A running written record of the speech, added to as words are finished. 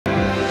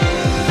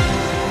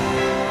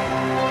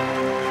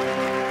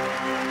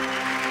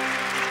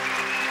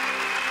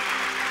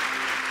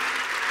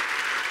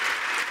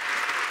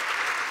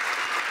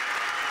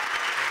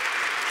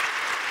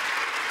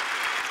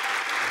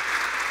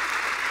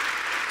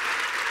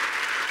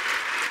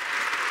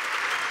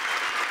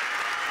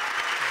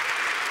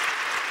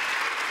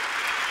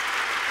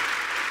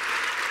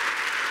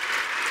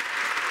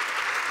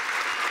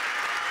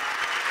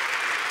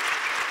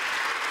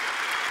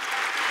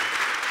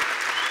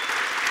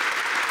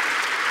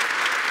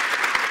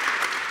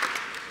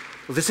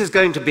Well, this is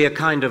going to be a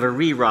kind of a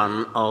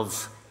rerun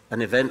of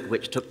an event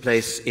which took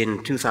place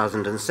in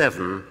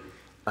 2007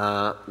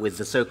 with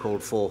the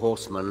so-called Four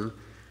Horsemen,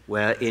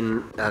 where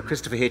in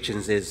Christopher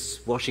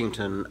Hitchens's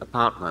Washington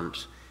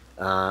apartment,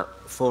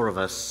 four of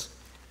us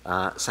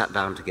sat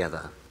down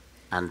together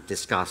and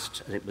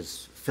discussed, and it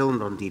was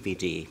filmed on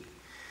DVD.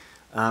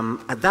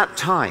 At that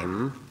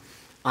time,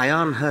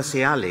 Ayaan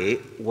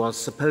Hirsi was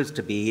supposed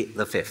to be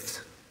the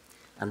fifth,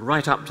 and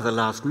right up to the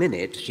last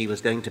minute, she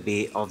was going to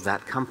be of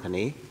that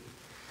company.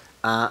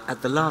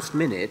 At the last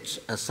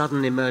minute, a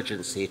sudden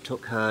emergency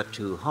took her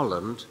to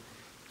Holland,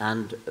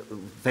 and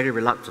very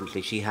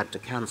reluctantly she had to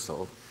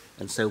cancel,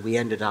 and so we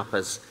ended up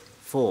as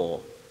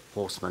four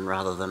horsemen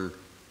rather than,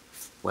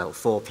 well,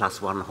 4 plus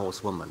 1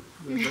 horsewoman.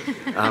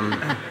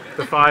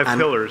 The five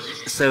pillars.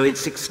 So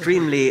it's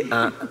extremely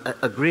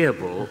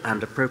agreeable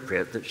and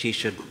appropriate that she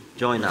should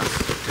join us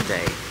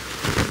today.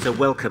 So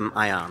welcome,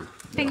 Ayaan.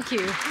 Thank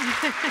you.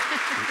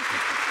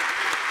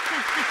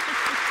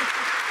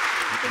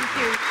 Thank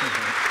you.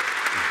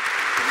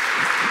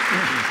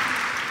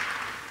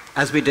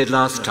 As we did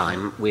last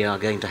time, we are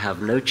going to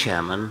have no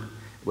chairman.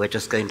 We're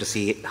just going to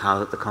see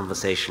how the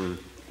conversation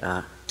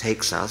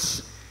takes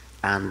us.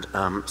 And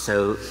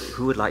so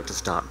who would like to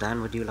start?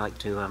 Dan, would you like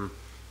to,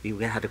 you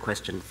had a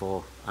question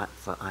for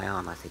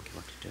Ayaan, I think you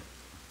wanted to.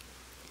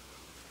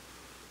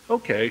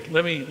 Okay,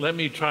 let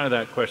me try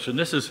that question.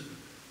 This is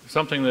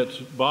something that's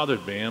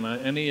bothered me, and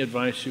any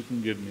advice you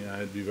can give me,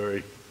 I'd be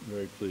very,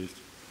 very pleased.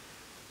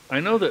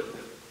 I know that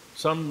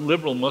some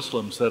liberal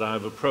Muslims that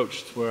I've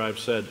approached where I've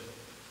said,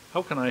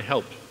 how can I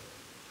help?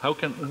 How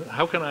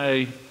can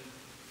I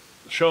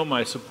show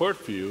my support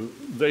for you?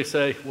 They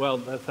say, well,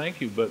 thank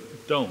you, but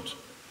don't.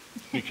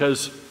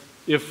 Because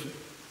if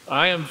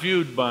I am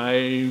viewed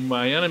by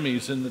my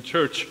enemies in the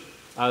church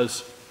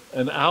as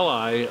an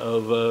ally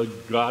of a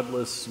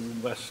godless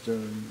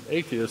Western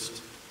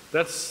atheist,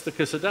 that's the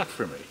kiss of death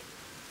for me.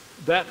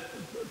 That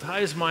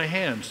ties my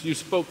hands. You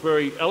spoke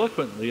very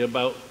eloquently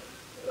about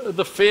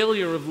the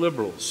failure of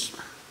liberals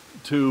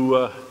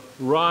to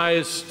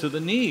rise to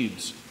the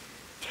needs.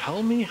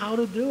 Tell me how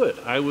to do it.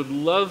 I would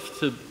love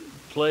to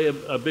play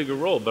a bigger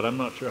role, but I'm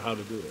not sure how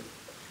to do it.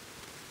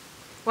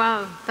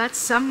 Wow, that's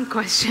some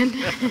question.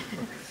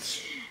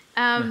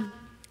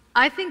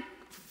 I think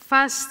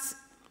first,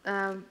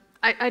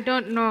 I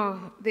don't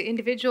know the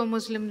individual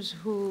Muslims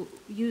who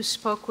you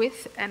spoke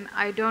with, and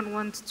I don't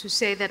want to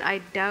say that I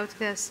doubt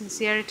their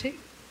sincerity.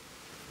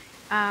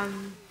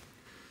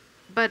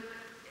 But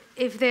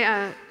if they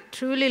are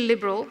truly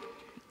liberal,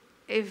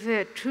 if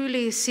they're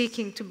truly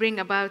seeking to bring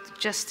about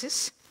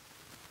justice,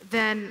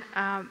 then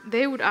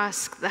they would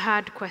ask the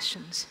hard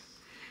questions.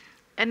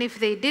 And if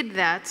they did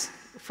that,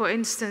 for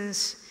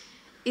instance,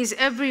 is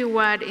every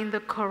word in the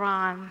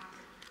Quran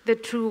the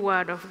true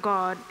word of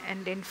God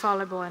and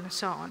infallible and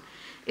so on?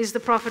 Is the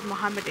Prophet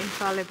Muhammad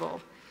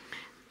infallible?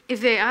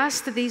 If they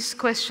asked these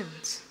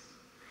questions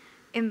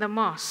in the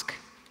mosque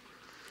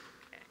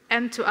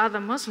and to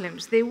other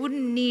Muslims, they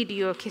wouldn't need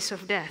your kiss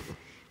of death.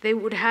 They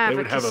would have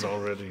it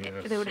already.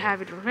 Yes. They would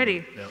have it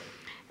already. Yeah.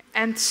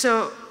 And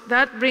so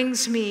that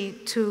brings me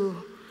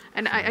to,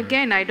 and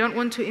again, I don't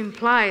want to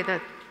imply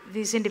that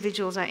these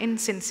individuals are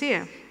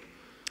insincere,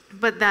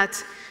 but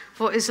that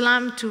for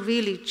Islam to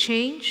really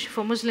change,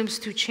 for Muslims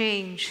to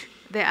change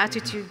their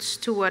attitudes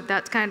toward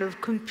that kind of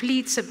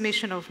complete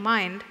submission of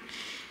mind,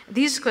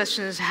 these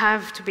questions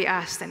have to be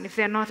asked. And if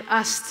they're not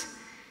asked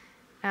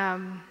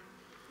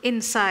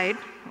inside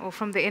or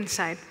from the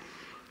inside,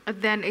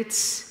 then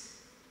it's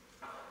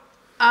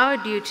our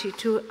duty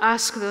to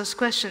ask those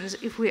questions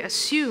if we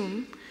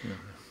assume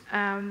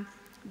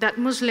that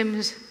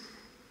Muslims,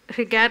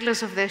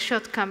 regardless of their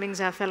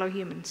shortcomings, are fellow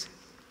humans.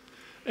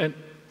 And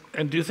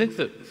do you think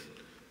that,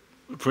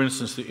 for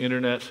instance, the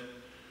internet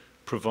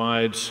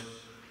provides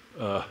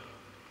a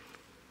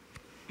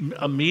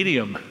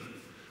medium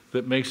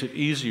that makes it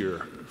easier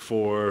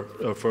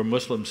for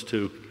Muslims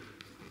to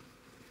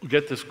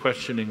get this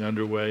questioning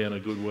underway in a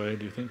good way?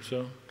 Do you think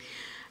so?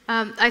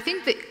 I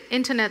think the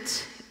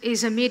internet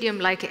is a medium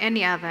like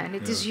any other, and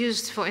it is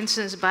used, for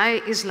instance, by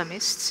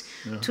Islamists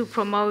to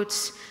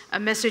promote a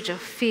message of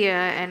fear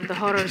and the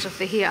horrors of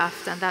the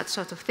hereafter and that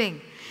sort of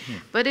thing.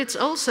 But it's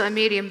also a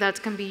medium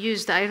that can be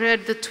used. I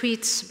read the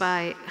tweets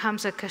by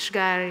Hamza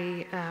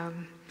Kashgari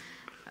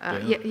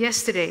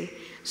yesterday.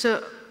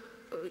 So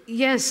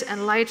yes,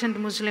 enlightened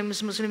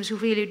Muslims, Muslims who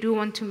really do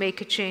want to make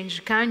a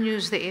change, can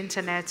use the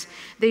internet.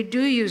 They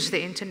do use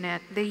the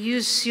internet. They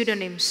use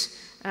pseudonyms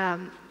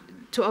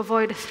to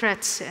avoid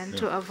threats and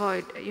to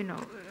avoid,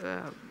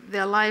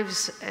 their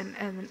lives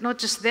and not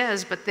just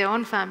theirs, but their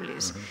own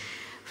families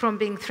from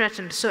being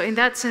threatened. So in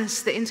that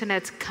sense, the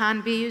internet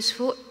can be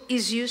useful,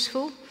 is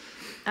useful,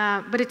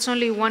 but it's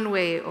only one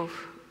way of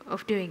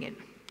doing it.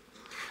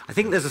 I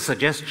think there's a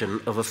suggestion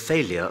of a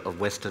failure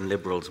of Western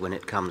liberals when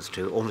it comes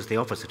to almost the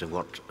opposite of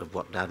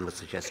what Dan was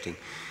suggesting.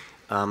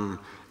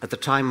 At the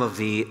time of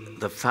the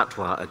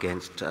fatwa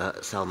against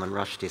Salman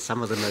Rushdie,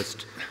 some of the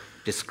most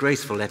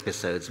disgraceful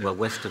episodes were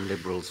Western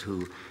liberals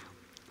who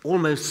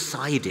almost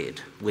sided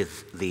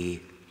with the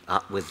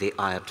with the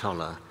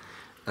Ayatollah,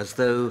 as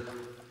though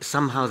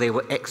somehow they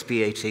were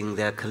expiating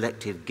their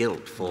collective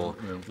guilt for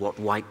what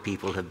white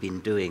people have been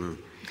doing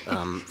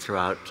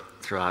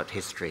throughout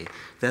history.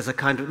 There's a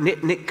kind of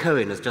Nick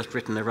Cohen has just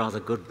written a rather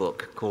good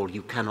book called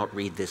 "You Cannot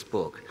Read This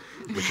Book,"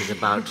 which is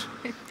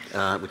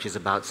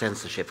about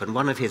censorship. And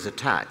one of his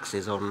attacks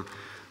is on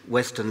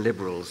Western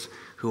liberals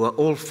who are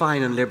all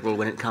fine and liberal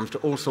when it comes to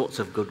all sorts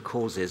of good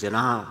causes in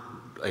our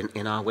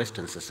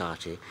Western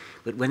society,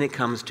 but when it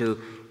comes to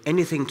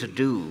anything to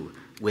do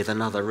with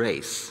another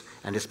race,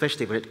 and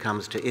especially when it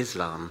comes to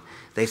Islam,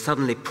 they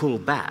suddenly pull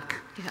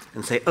back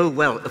and say, oh,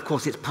 well, of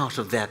course it's part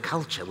of their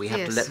culture. We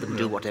have to let them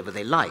do whatever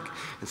they like.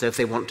 And so if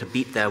they want to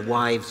beat their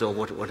wives or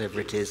whatever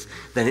it is,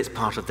 then it's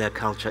part of their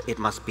culture. It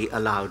must be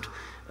allowed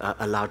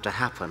to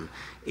happen.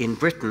 In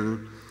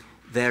Britain,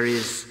 there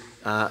is,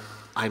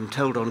 I'm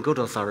told on good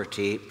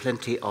authority,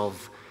 plenty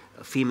of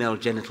female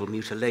genital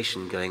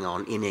mutilation going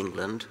on in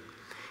England.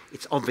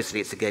 It's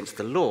against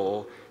the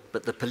law,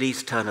 but the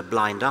police turn a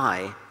blind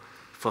eye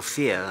for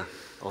fear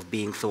of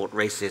being thought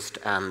racist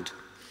and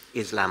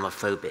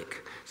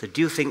Islamophobic. So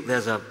do you think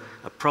there's a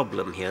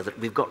problem here, that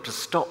we've got to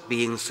stop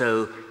being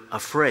so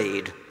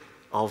afraid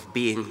of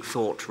being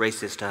thought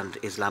racist and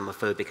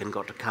Islamophobic and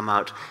got to come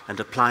out and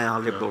apply our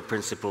liberal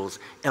principles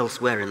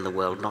elsewhere in the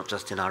world, not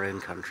just in our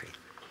own country?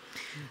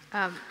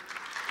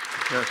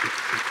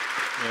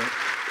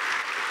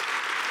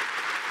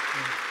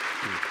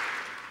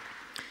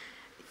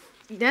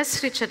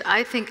 Yes, Richard,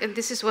 I think, and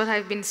this is what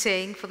I've been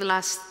saying for the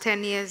last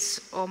 10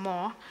 years or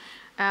more,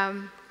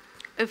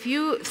 if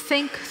you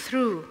think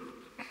through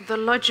the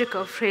logic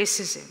of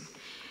racism,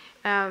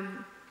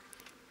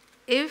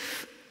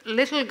 if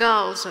little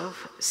girls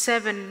of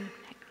 7,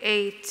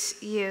 8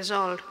 years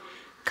old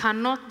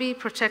cannot be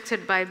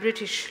protected by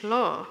British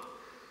law,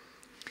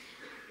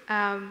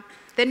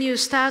 then you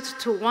start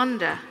to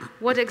wonder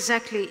what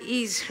exactly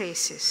is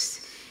racist.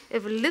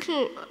 If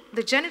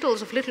the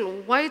genitals of little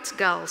white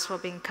girls were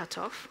being cut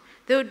off,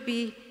 there would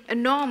be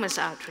enormous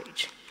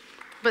outrage.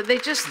 But they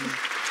just...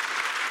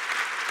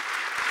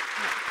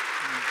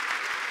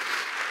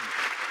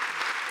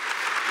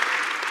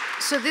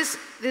 So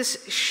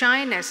this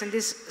shyness and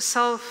this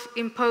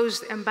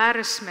self-imposed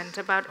embarrassment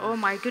about, oh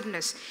my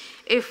goodness,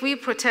 if we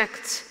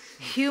protect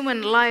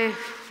human life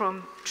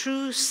from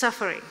true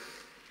suffering,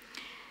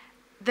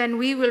 then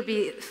we will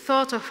be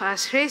thought of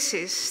as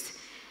racist.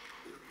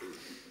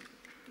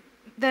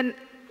 Then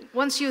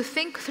once you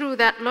think through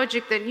that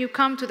logic, then you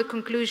come to the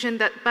conclusion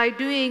that by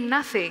doing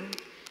nothing,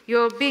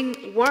 you're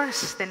being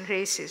worse than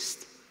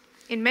racist.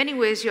 In many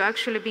ways, you're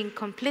actually being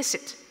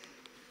complicit.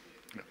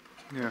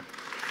 Yeah.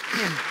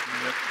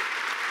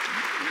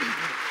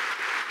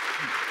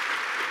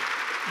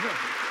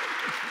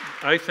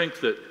 I think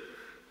that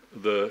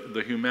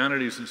the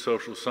humanities and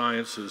social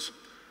sciences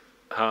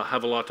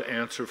have a lot to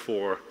answer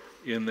for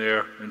in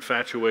their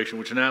infatuation,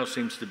 which now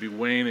seems to be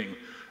waning,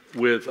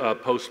 with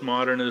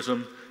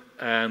postmodernism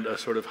and a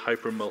sort of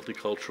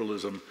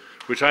hyper-multiculturalism,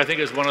 which I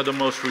think is one of the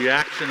most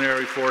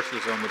reactionary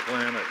forces on the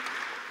planet.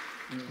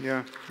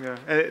 Yeah.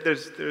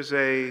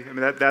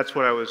 That's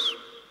what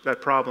that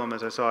problem,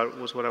 as I saw it,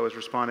 was what I was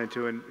responding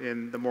to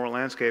in the moral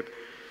landscape.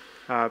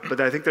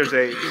 But I think there's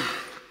the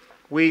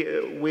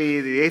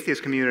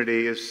atheist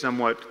community is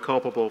somewhat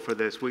culpable for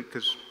this,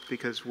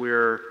 because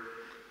we're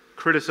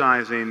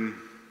criticizing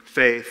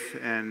faith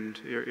and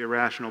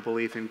irrational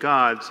belief in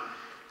gods.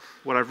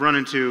 What I've run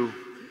into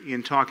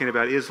in talking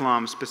about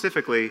Islam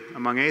specifically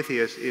among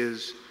atheists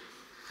is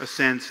a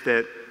sense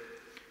that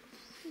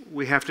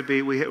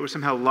we're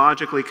somehow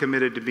logically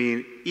committed to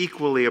being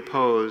equally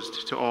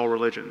opposed to all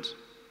religions,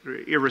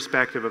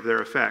 irrespective of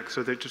their effects.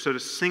 So to sort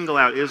of single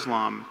out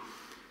Islam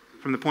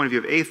from the point of view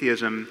of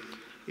atheism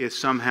is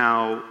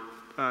somehow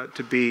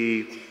to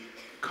be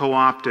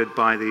co-opted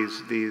by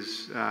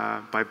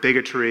by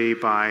bigotry,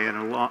 by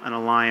an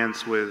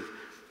alliance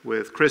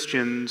with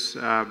Christians.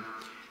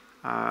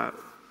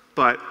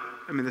 But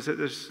I mean,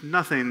 there's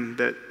nothing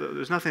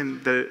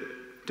that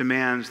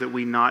demands that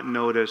we not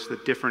notice the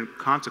different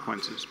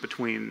consequences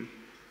between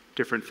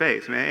different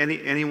faiths. I mean,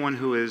 anyone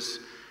who is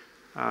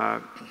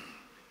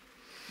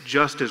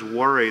just as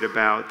worried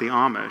about the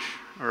Amish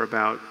or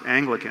about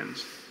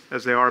Anglicans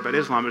as they are about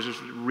Islam is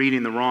just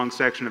reading the wrong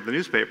section of the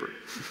newspaper.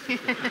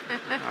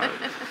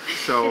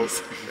 So,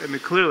 I mean,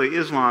 clearly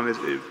Islam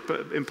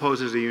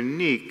imposes a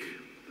unique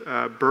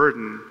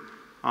burden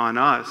on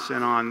us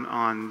and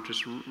on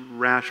just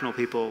rational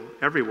people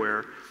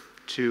everywhere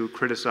to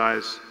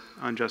criticize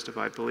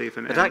unjustified belief.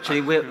 But actually,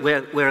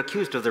 we're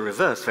accused of the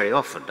reverse very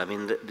often. I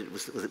mean,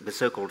 the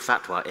so-called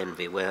fatwa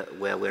envy, where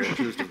we're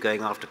accused of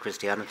going after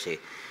Christianity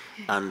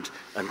and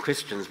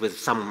Christians with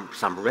some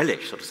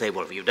relish, sort of say,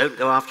 well, you don't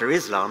go after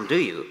Islam, do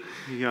you?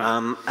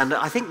 Yeah. And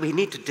I think we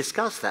need to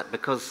discuss that,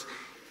 because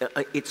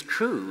it's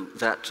true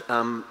that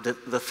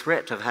the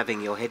threat of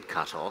having your head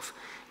cut off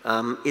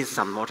is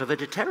somewhat of a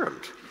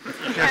deterrent.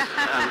 Yes.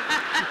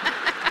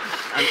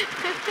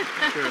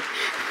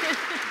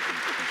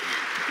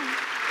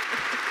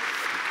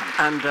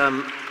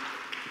 And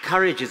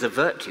courage is a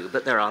virtue,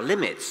 but there are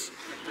limits.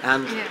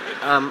 And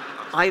Yeah.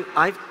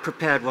 I've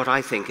prepared what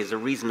I think is a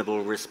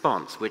reasonable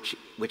response,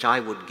 which I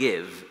would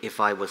give if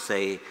I were,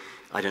 say,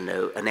 I don't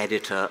know, an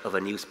editor of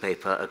a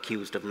newspaper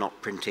accused of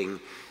not printing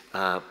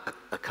a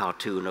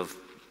cartoon of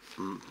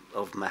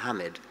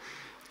Muhammad.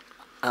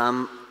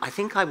 I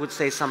think I would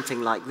say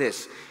something like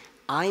this.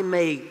 I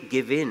may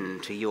give in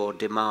to your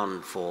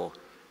demand for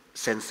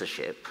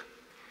censorship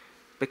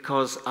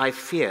because I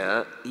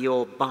fear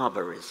your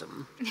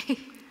barbarism,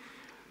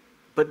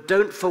 but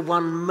don't for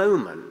one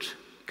moment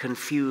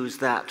confuse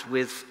that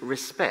with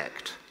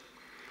respect.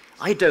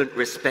 I don't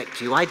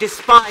respect you, I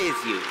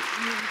despise you.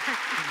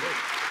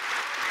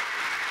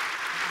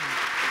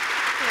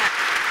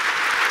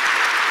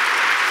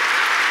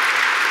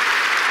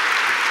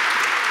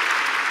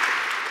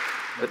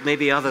 But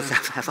maybe others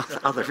have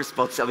other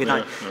responses. I mean,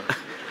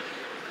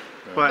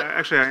 Well,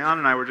 actually, Ayaan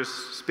and I were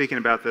just speaking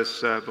about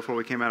this before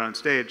we came out on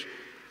stage.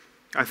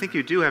 I think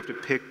you do have to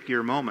pick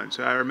your moments.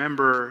 I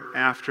remember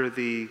after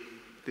the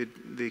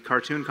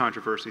cartoon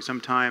controversy,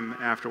 sometime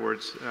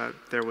afterwards,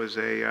 there was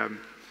a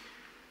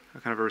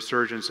kind of a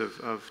resurgence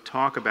of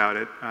talk about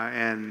it,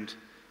 and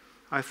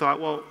I thought,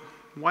 well,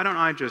 why don't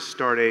I just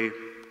start a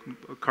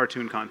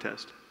cartoon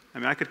contest? I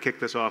mean, I could kick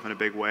this off in a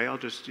big way. I'll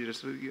just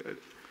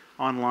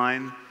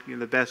online,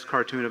 the best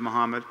cartoon of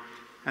Muhammad.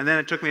 And then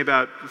it took me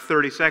about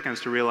 30 seconds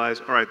to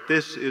realize, all right,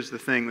 this is the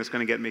thing that's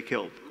going to get me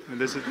killed.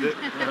 And it's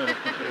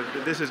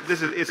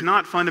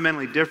not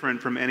fundamentally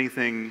different from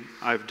anything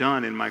I've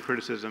done in my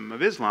criticism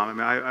of Islam. I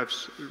mean, I've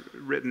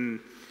written,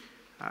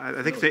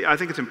 I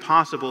think it's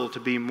impossible to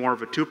be more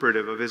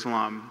vituperative of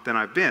Islam than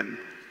I've been.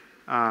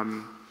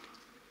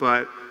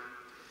 But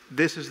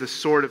this is the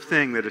sort of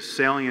thing that is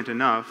salient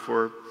enough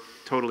for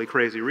totally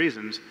crazy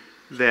reasons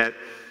that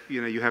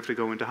you have to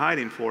go into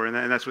hiding for, and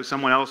that's what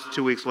someone else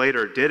 2 weeks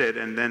later did it,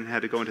 and then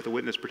had to go into the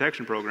witness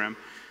protection program.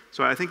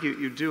 So I think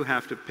you do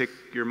have to pick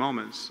your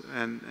moments,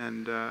 and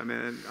I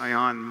mean,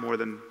 Ayaan more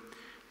than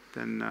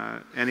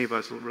any of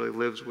us really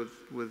lives with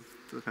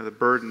the kind of the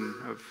burden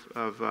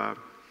of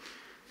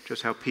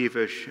just how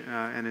peevish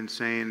and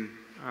insane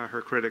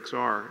her critics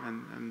are,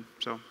 and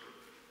so.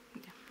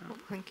 Yeah. Well,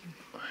 thank you.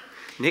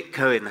 Nick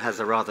Cohen has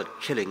a rather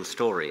chilling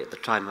story at the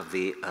time of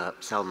the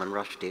Salman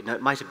Rushdie. No,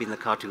 it might have been the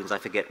cartoons, I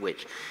forget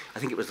which. I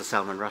think it was the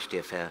Salman Rushdie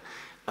affair.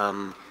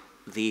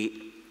 The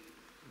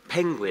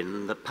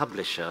Penguin, the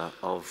publisher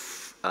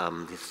of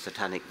the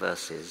Satanic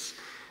Verses,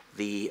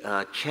 the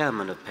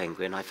chairman of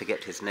Penguin, I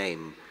forget his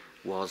name,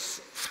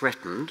 was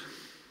threatened,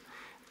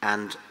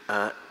 and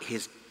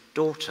his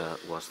daughter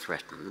was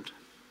threatened,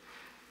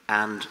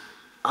 and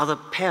other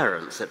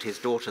parents at his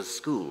daughter's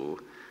school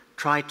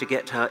tried to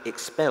get her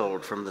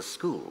expelled from the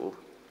school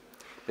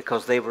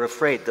because they were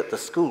afraid that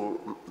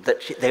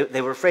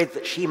they were afraid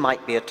that she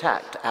might be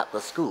attacked at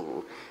the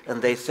school, and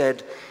they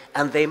said,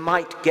 and they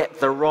might get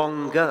the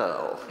wrong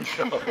girl.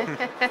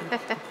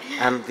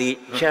 And the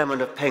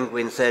chairman of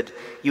Penguin said,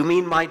 "You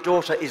mean my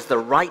daughter is the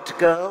right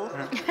girl?"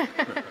 Yeah.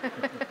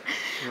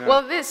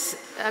 Well,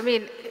 I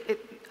mean,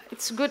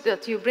 it's good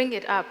that you bring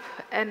it up,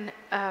 and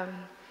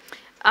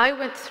I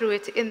went through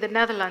it in the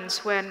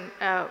Netherlands when,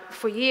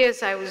 for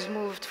years, I was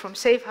moved from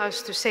safe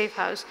house to safe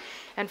house,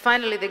 and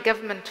finally the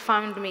government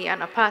found me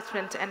an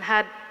apartment and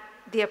had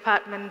the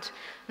apartment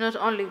not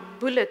only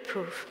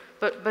bulletproof,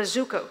 but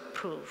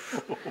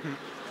bazooka-proof.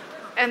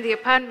 And the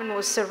apartment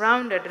was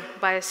surrounded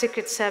by a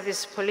Secret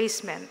Service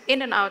policeman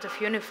in and out of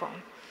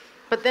uniform.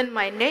 But then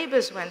my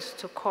neighbors went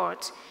to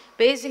court,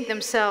 basing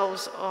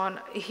themselves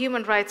on a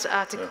human rights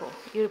article,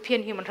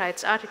 European human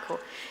rights article,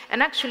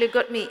 and actually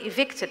got me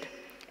evicted.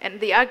 And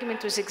the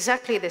argument was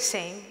exactly the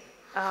same.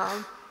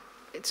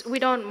 We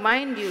don't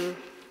mind you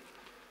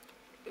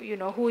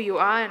who you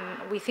are, and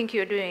we think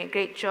you're doing a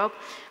great job,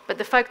 but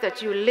the fact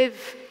that you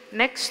live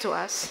next to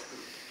us,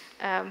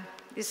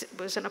 this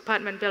was an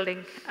apartment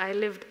building, I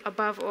lived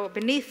above or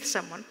beneath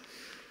someone,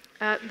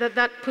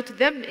 that put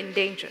them in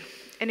danger.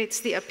 And it's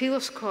the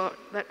appeals court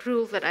that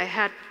ruled that I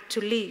had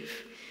to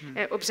leave,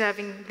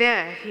 observing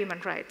their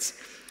human rights.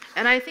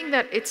 And I think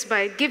that it's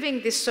by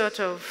giving this sort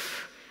of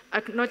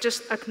not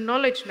just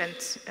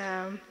acknowledgement,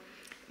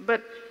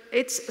 but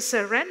it's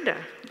surrender,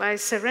 by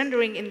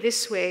surrendering in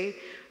this way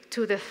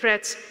to the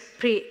threats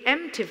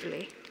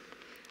preemptively,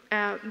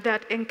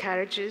 that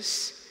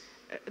encourages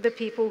the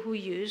people who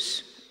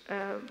use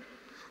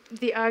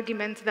the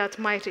argument that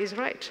might is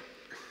right.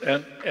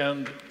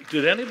 And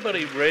did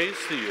anybody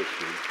raise the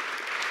issue?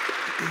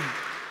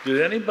 Did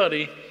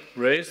anybody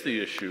raise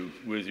the issue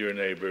with your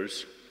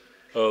neighbors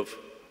of,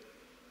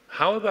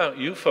 how about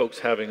you folks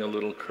having a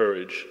little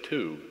courage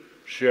too,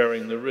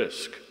 sharing the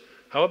risk?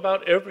 How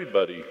about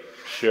everybody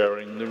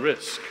sharing the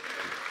risk?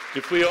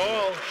 If we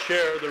all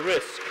share the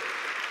risk,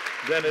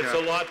 then it's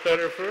a lot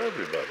better for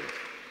everybody.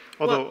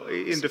 Although,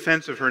 in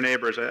defense of her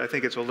neighbors, I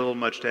think it's a little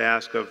much to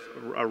ask of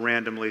a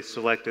randomly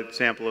selected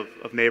sample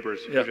of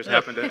neighbors who just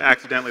happen to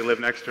accidentally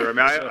live next to her. I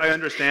mean, I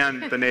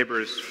understand the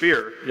neighbors'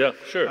 fear. Yeah,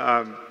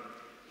 sure.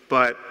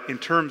 But in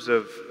terms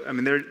of, I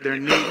mean, there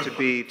need to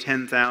be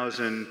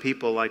 10,000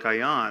 people like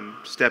Ayaan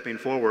stepping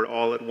forward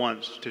all at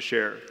once to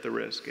share the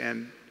risk.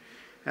 And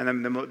And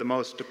then the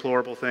most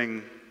deplorable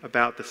thing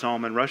about the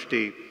Salman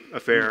Rushdie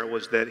affair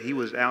was that he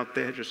was out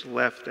there, just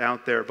left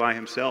out there by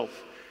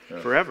himself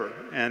forever.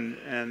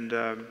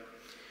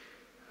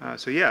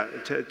 So yeah,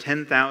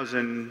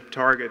 10,000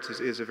 targets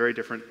is a very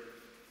different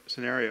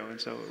scenario, and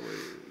so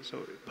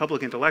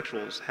public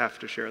intellectuals have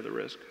to share the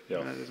risk.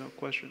 Yeah. There's no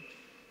question.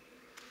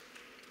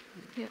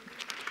 Yeah.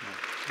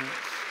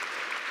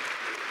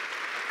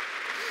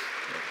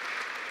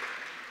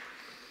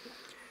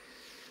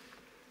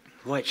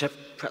 Right,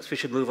 perhaps we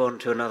should move on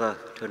to another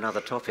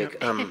topic.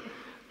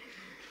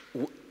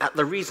 At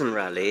the Reason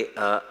rally,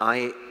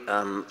 I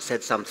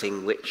said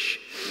something which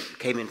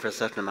came in for a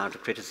certain amount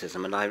of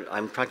criticism, and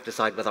I'm trying to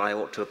decide whether I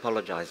ought to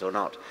apologize or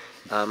not.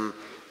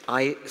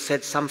 I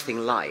said something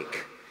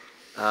like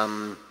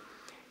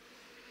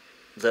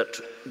that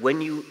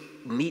when you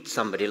meet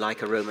somebody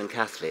like a Roman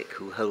Catholic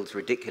who holds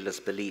ridiculous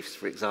beliefs,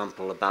 for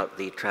example, about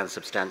the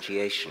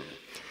transubstantiation,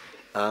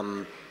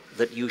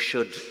 that you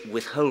should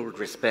withhold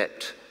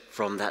respect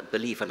from that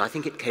belief. And I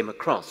think it came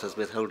across as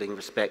withholding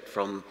respect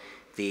from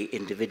the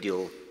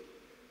individual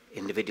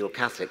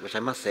Catholic, which I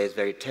must say is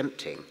very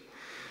tempting.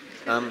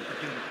 But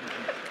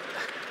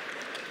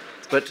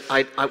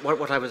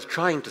what I was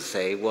trying to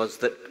say was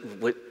that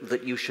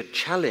you should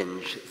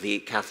challenge the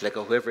Catholic,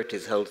 or whoever it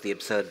is holds the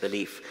absurd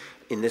belief,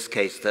 in this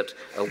case that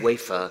a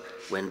wafer,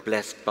 when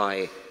blessed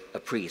by a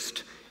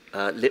priest,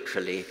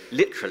 literally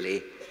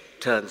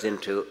turns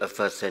into a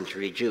first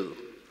century Jew.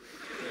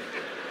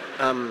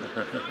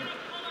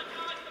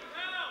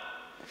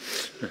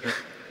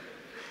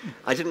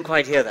 I didn't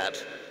quite hear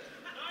that.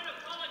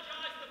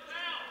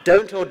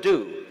 Don't or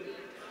do?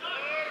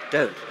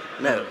 Don't.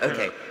 No,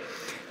 okay.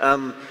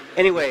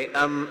 Anyway,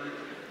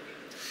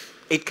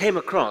 it came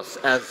across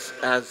as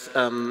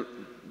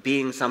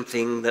being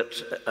something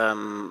that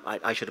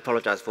I should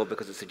apologize for,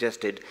 because it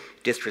suggested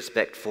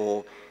disrespect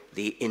for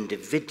the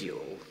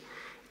individual.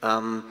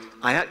 I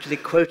actually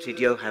quoted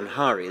Ayaan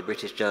Hirsi, the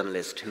British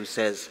journalist, who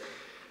says,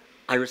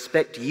 "I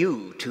respect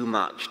you too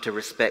much to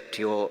respect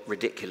your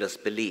ridiculous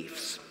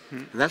beliefs."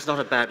 And that's not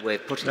a bad way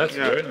of putting it. That's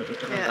good.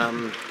 Yeah.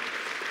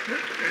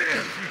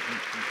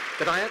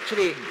 But I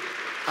actually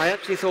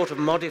thought of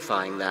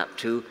modifying that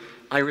to,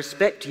 "I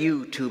respect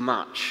you too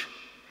much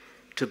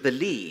to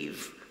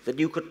believe that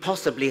you could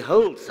possibly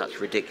hold such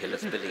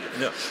ridiculous beliefs."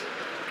 Yes.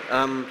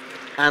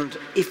 And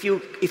if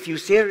you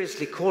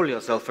seriously call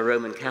yourself a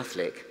Roman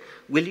Catholic,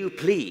 will you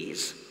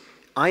please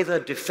either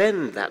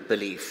defend that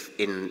belief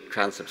in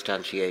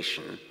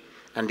transubstantiation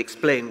and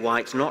explain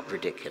why it's not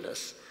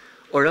ridiculous,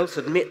 or else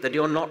admit that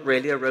you're not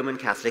really a Roman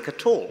Catholic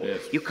at all.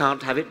 Yes. You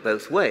can't have it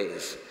both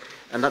ways.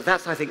 And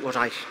that's, I think, what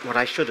I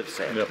should have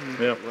said.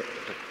 Yeah.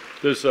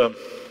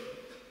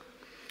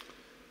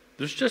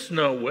 There's just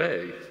no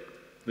way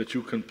that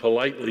you can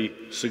politely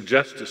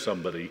suggest to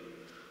somebody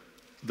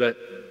that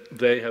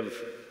they have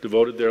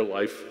devoted their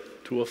life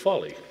to a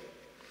folly.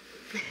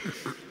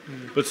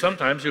 But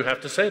sometimes you have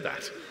to say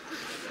that.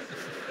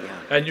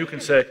 Yeah. And you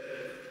can say,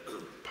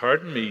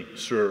 "Pardon me,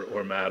 sir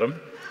or madam,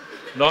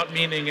 not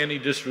meaning any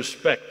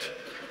disrespect,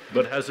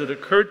 but has it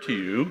occurred to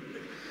you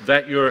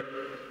that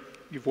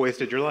You've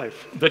wasted your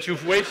life.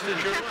 you've wasted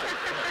your life?"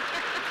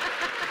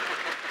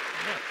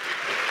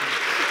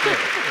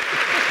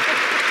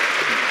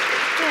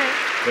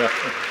 Yeah.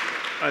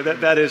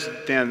 That is,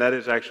 Dan, that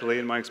is actually,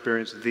 in my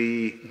experience,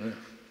 the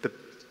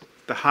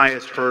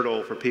highest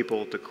hurdle for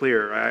people to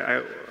clear.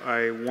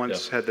 I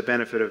once had the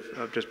benefit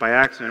of just by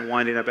accident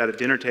winding up at a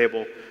dinner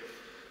table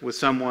with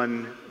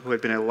someone who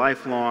had been a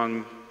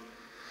lifelong,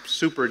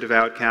 super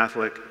devout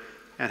Catholic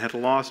and had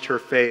lost her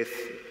faith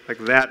like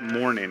that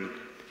morning.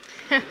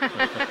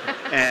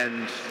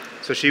 And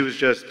so she was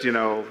just,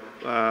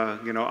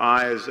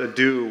 eyes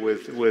ado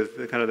with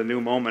kind of the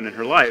new moment in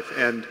her life.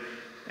 And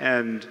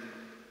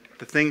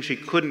the thing she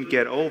couldn't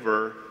get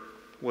over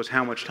was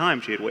how much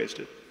time she had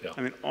wasted. Yeah.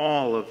 I mean,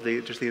 all of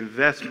the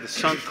investment, the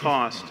sunk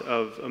cost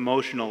of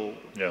emotional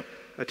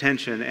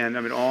attention, and I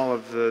mean, all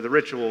of the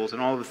rituals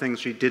and all of the things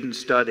she didn't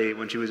study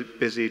when she was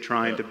busy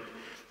trying to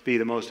be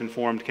the most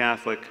informed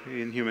Catholic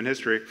in human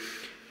history.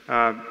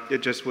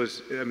 It just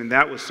was, I mean,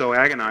 that was so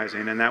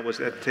agonizing, and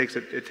it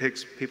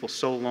takes people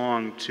so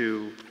long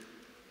to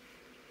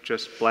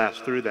just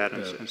blast through that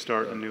and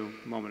start a new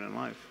moment in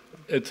life.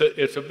 It's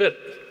a bit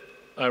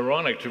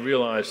ironic to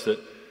realize that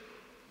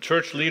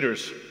church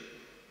leaders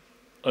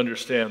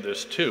understand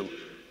this too.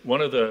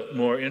 One of the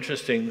more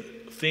interesting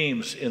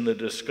themes in the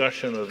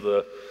discussion of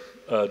the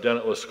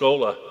Dennett La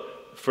Scola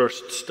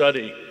first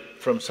study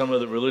from some of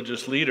the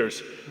religious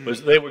leaders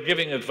was they were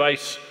giving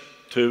advice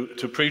to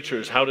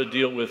preachers how to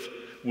deal with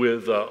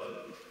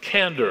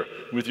candor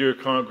with your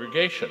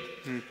congregation.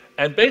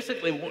 And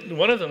basically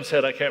one of them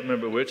said, I can't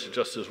remember which,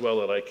 just as well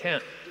that I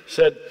can't,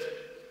 said,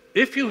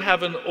 if you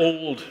have an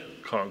old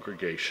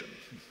congregation,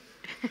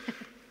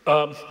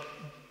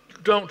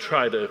 don't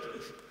try to,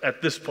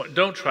 at this point,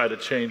 don't try to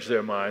change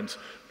their minds.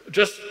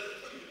 Just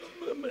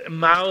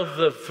mouth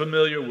the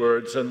familiar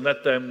words and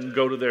let them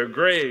go to their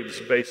graves,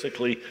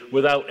 basically,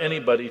 without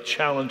anybody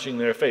challenging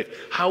their faith.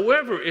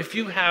 However, if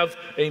you have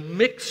a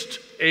mixed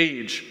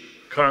age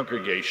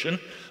congregation,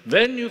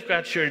 then you've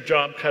got your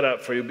job cut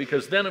out for you,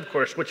 because then, of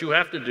course, what you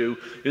have to do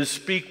is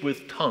speak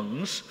with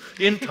tongues,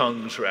 in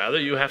tongues rather.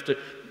 You have to,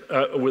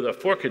 with a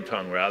forked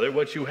tongue rather.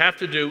 What you have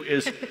to do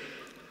is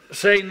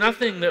say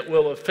nothing that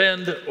will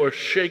offend or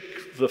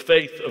shake the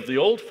faith of the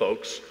old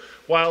folks,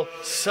 while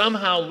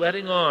somehow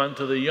letting on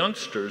to the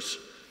youngsters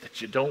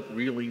that you don't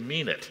really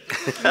mean it.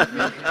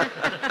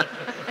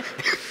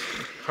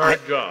 Hard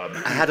job.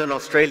 I had an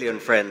Australian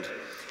friend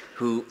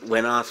who,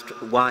 when asked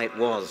why it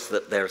was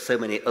that there are so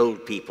many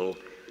old people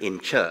in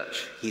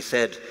church, he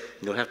said,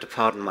 and you'll have to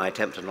pardon my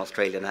attempt at an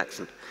Australian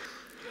accent,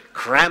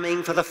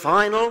 cramming for the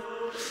final?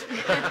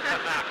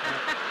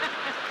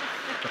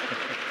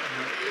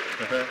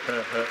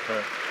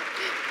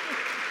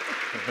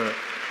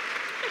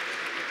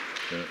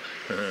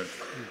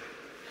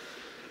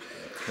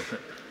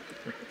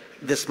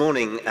 This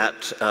morning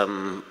at,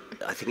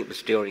 I think it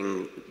was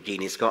during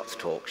Jeannie Scott's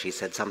talk, she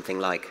said something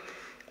like,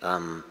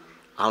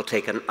 I'll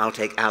take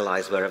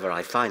allies wherever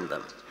I find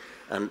them.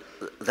 And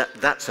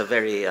that's a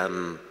very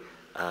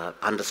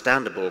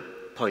understandable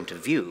point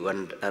of view.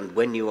 And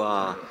when you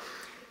are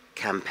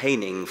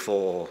campaigning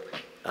for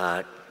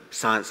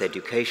science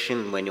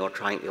education, when you're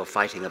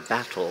fighting a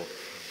battle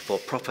for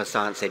proper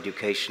science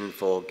education,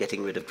 for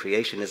getting rid of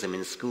creationism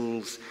in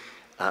schools,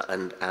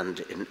 and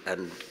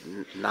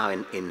now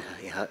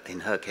in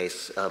her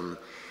case,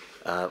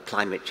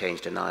 climate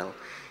change denial.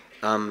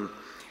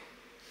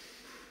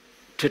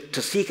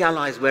 To seek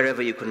allies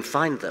wherever you can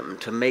find them,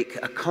 to make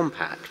a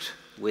compact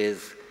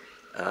with,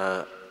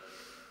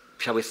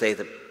 shall we say,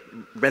 the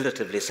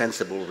relatively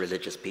sensible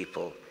religious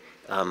people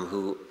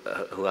who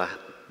are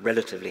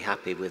relatively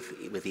happy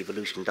with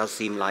evolution, does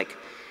seem like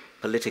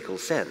political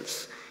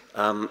sense.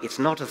 It's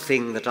not a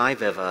thing that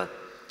I've ever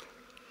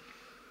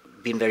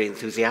been very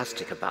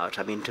enthusiastic about.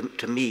 I mean,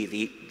 to me,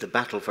 the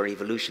battle for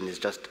evolution is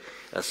just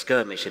a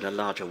skirmish in a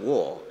larger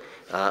war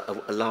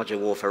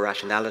for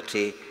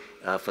rationality,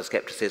 for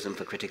skepticism,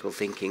 for critical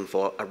thinking,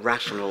 for a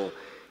rational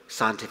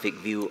scientific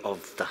view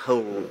of the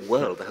whole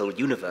world, the whole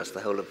universe,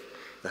 the whole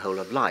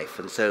of life.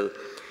 And so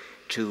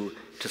to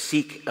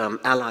seek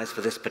allies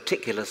for this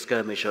particular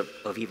skirmish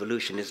of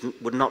evolution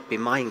would not be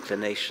my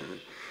inclination,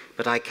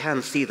 but I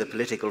can see the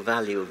political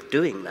value of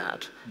doing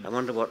that. I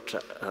wonder what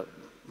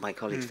my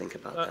colleagues think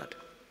about that.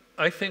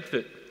 I think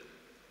that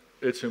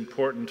it's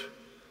important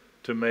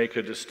to make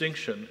a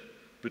distinction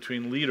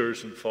between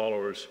leaders and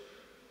followers.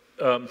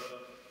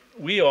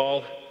 We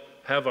all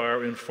have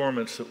our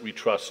informants that we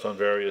trust on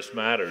various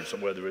matters,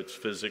 whether it's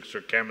physics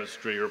or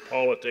chemistry or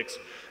politics,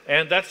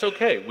 and that's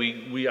okay.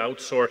 We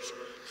outsource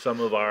some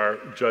of our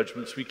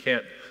judgments. We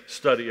can't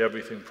study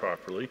everything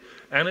properly.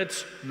 And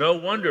it's no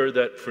wonder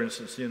that, for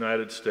instance, in the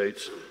United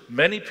States,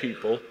 many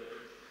people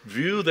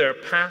view their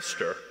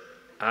pastor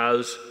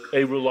as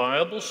a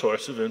reliable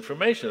source of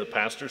information. The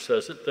pastor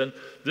says it, then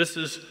this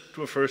is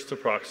to a first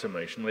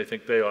approximation. They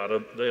think they ought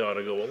to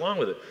go along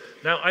with it.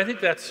 Now, I think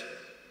that's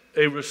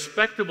a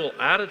respectable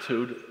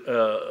attitude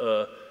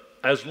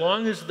as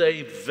long as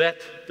they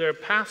vet their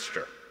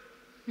pastor.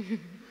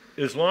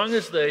 As long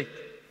as they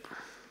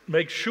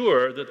make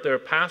sure that their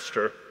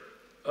pastor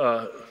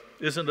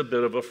isn't a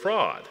bit of a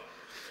fraud.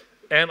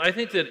 And I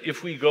think that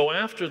if we go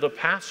after the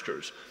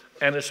pastors,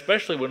 and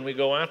especially when we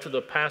go after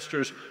the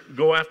pastors,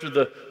 go after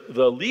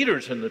the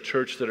leaders in the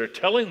church that are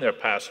telling their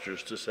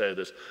pastors to say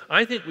this,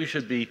 I think we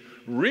should be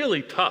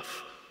really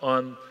tough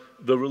on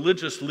the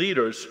religious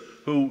leaders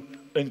who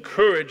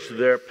encourage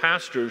their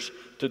pastors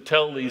to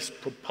tell these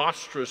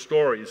preposterous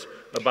stories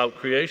about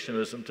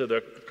creationism to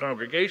their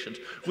congregations.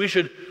 We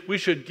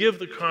should give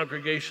the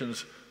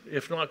congregations,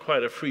 if not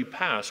quite a free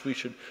pass, we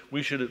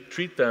should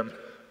treat them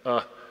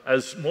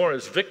as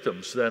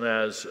victims than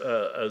as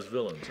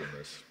villains in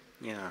this.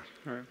 Yeah.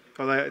 All right.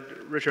 Well,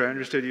 Richard, I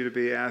understood you to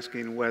be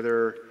asking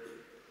whether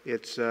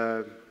it's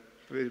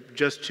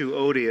just too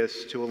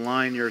odious to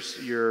align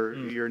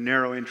your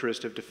narrow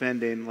interest of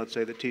defending, let's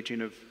say, the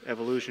teaching of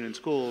evolution in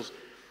schools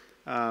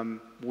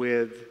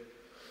with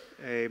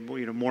a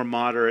more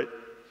moderate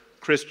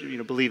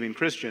believing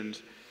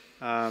Christians,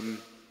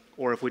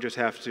 or if we just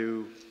have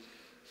to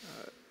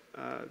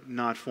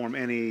not form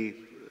any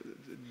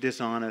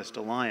dishonest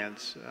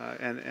alliance.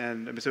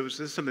 So this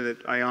is something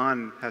that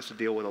Ayaan has to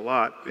deal with a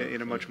lot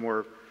in a much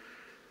more,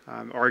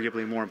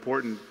 arguably more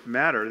important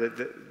matter,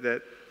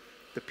 that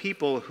the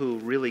people who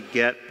really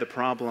get the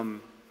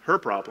problem, her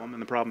problem,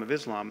 and the problem of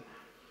Islam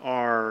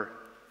are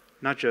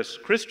not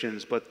just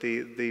Christians, but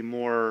the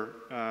more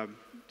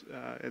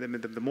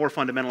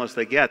fundamentalist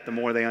they get, the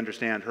more they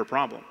understand her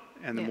problem,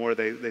 and the more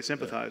they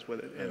sympathize with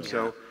it. And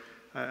so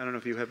I don't know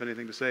if you have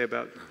anything to say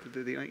about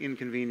the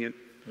inconvenient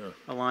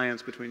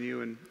alliance between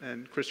you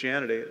and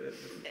Christianity.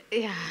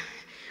 Yeah.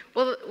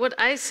 Well, what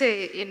I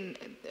say in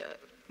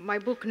my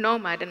book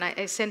Nomad, and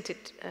I sent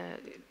it,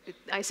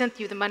 I sent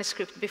you the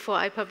manuscript before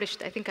I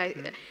published. I think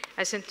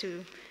I sent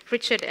to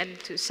Richard and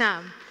to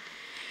Sam.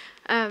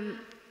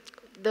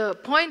 The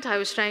point I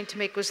was trying to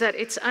make was that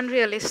it's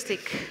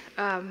unrealistic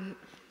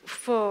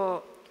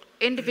for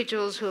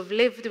individuals who have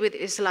lived with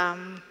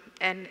Islam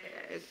and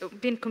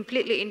been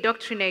completely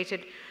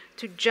indoctrinated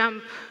to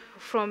jump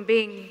from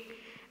being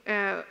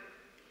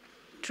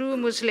true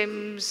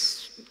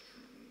Muslims,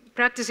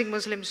 practicing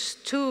Muslims,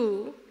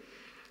 to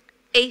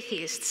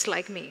atheists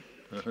like me.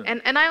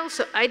 And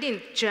I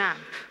didn't jump.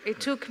 It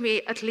took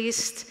me at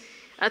least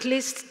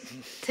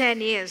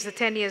 10 years, the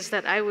 10 years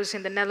that I was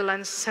in the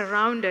Netherlands,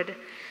 surrounded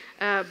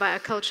by a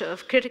culture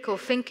of critical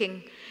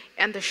thinking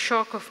and the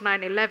shock of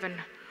 9/11,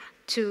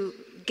 to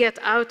get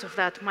out of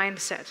that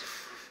mindset.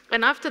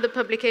 And after the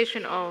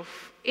publication of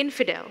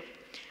Infidel,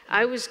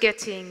 I was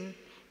getting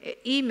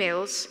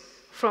emails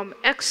from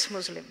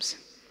ex-Muslims.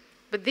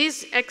 But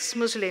these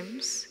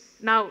ex-Muslims,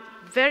 now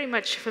very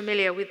much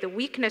familiar with the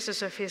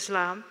weaknesses of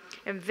Islam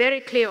and very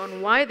clear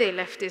on why they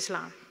left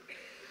Islam,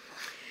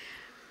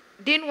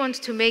 didn't want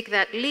to make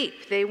that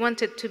leap. They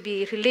wanted to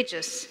be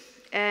religious.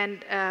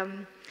 And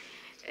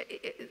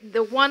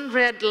the one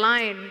red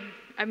line,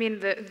 I mean,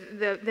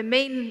 the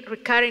main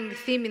recurring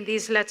theme in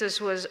these letters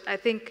was, I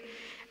think,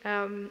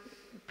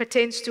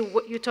 pertains to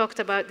what you talked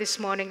about this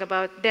morning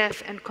about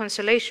death and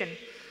consolation.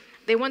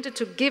 They wanted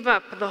to give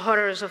up the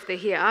horrors of the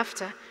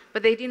hereafter,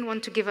 but they didn't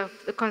want to give up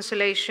the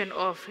consolation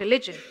of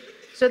religion.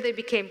 So they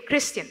became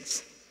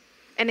Christians.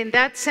 And in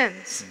that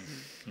sense,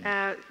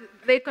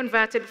 they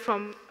converted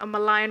from a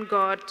malign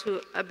God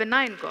to a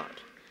benign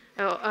God,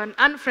 an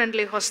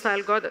unfriendly,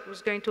 hostile God that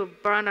was going to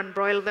burn and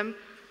broil them,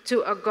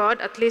 to a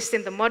God, at least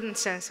in the modern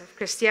sense of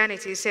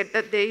Christianity, said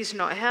that there is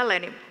no hell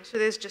anymore, so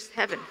there's just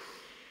heaven.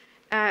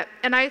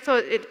 And I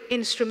thought it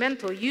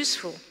instrumental,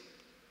 useful,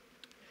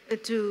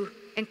 to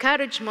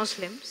encourage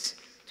Muslims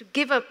to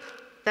give up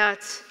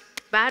that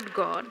bad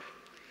God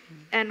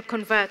and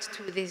convert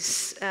to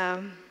this,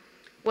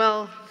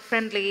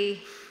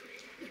 friendly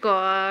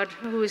God,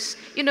 who is,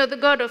 the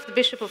God of the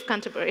Bishop of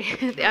Canterbury,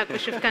 the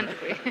Archbishop of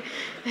Canterbury.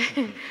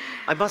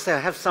 I must say, I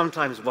have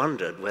sometimes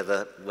wondered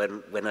whether,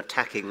 when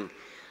attacking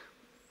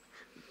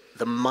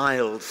the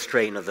mild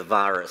strain of the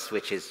virus,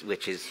 which is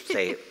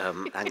say,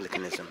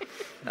 Anglicanism,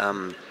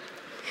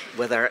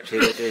 whether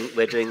actually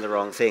we're doing the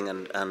wrong thing,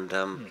 and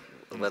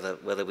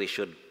whether we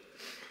should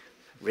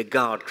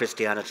regard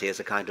Christianity as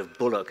a kind of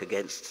bulwark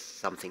against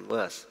something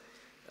worse.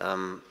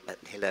 At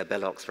Hilaire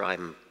Belloc's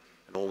rhyme,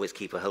 and always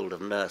keep a hold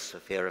of nurse for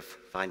fear of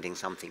finding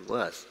something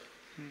worse.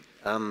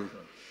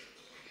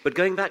 But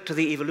going back to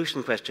the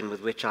evolution question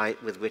with which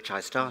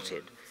I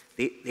started,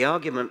 the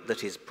argument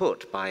that is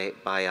put by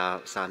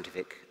our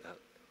scientific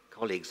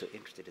colleagues who are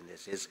interested in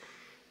this is,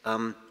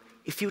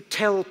 if you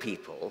tell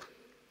people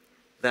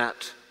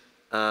that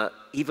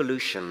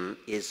evolution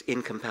is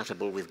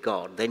incompatible with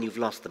God, then you've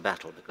lost the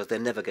battle, because they're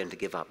never going to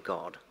give up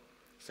God.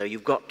 So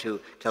you've got to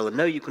tell them,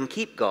 no, you can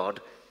keep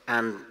God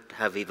and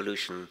have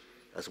evolution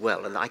as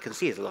well. And I can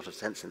see there's a lot of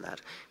sense in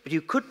that. But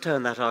you could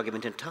turn that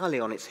argument entirely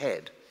on its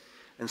head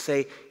and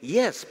say,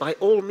 yes, by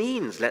all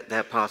means, let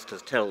their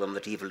pastors tell them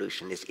that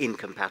evolution is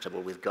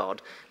incompatible with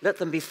God. Let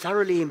them be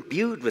thoroughly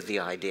imbued with the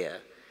idea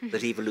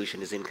that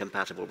evolution is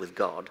incompatible with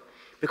God,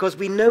 because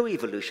we know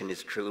evolution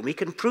is true and we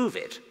can prove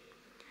it.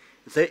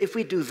 So if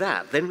we do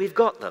that, then we've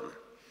got them.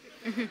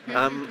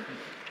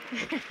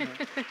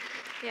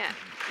 Yeah,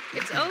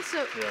 it's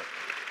also... Yeah.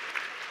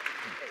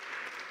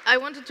 I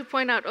wanted to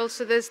point out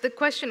also there's the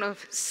question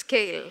of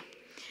scale.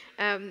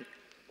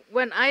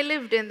 When I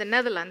lived in the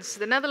Netherlands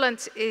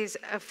is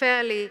a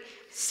fairly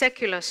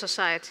secular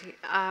society.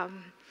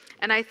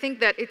 And I think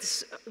that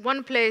it's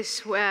one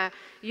place where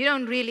you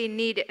don't really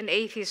need an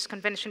atheist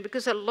convention,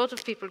 because a lot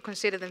of people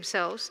consider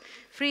themselves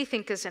free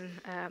thinkers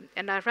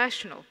and are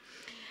rational.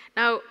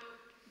 Now,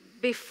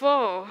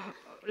 before,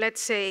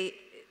 let's say,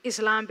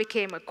 Islam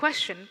became a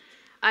question,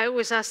 I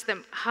always asked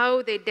them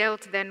how they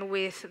dealt then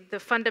with the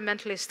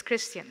fundamentalist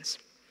Christians.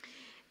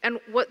 And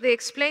what they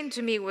explained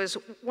to me was,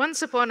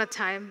 once upon a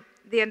time,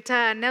 the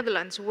entire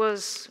Netherlands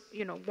was,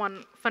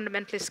 one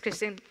fundamentalist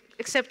Christian,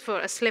 except for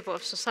a sliver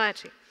of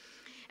society.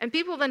 And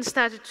people then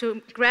started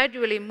to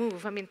gradually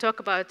move, talk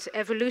about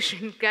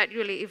evolution,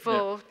 gradually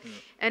evolved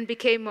and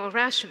became more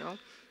rational.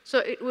 So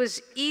it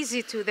was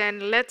easy to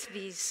then let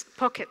these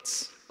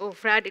pockets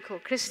of radical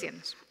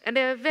Christians, and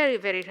they are very,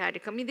 very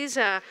radical. These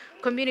are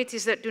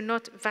communities that do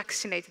not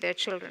vaccinate their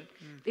children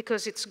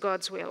because it's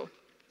God's will.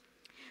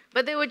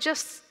 But they were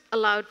just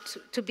allowed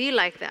to be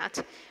like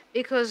that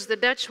because the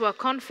Dutch were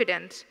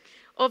confident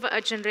over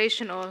a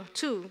generation or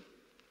two,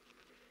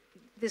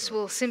 this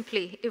will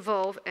simply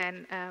evolve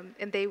and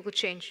they will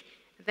change.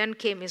 Then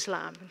came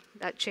Islam.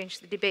 That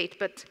changed the debate.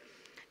 But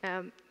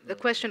the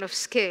question of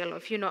scale,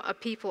 of a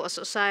people, a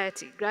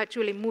society,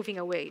 gradually moving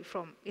away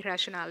from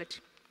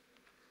irrationality.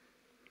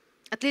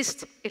 At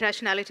least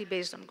irrationality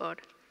based on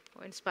God,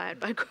 or inspired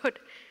by God.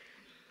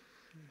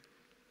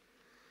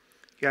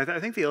 Yeah, I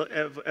think the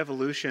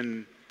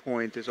evolution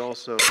point is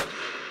also...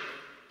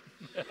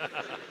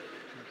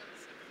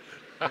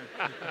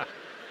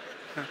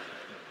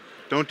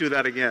 Don't do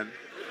that again.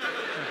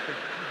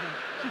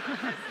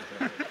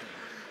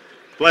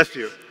 Bless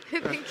you.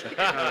 Thank you.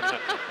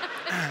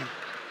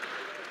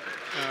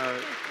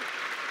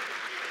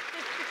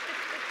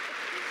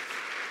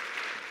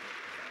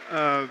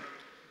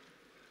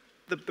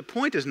 the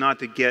point is not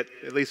to get,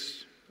 at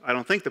least I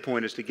don't think the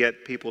point is to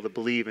get people to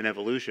believe in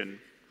evolution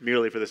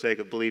merely for the sake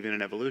of believing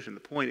in evolution. The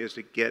point is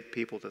to get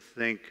people to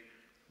think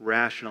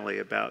rationally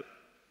about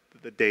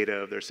the data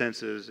of their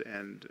senses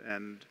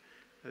and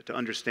to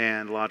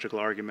understand logical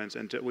arguments.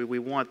 And we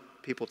want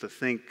people to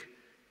think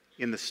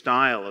in the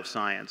style of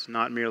science,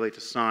 not merely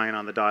to sign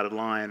on the dotted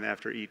line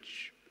after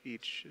each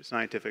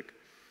scientific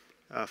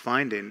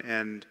finding.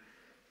 And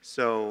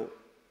so,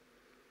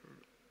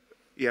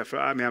 yeah,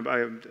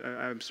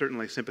 I'm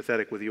certainly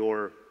sympathetic with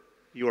your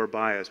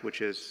bias,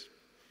 which is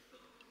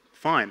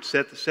fine.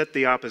 Set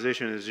the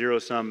opposition as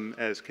zero-sum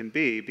as can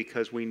be,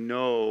 because we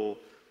know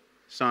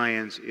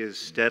science is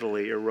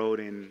steadily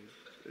eroding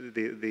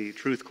the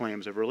truth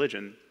claims of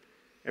religion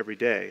every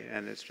day,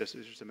 and it's just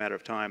a matter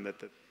of time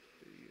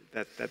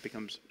that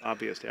becomes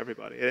obvious to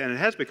everybody. And it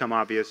has become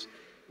obvious,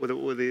 with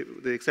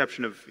the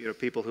exception of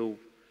people who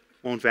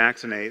won't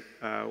vaccinate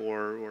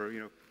or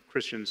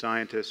Christian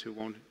scientists who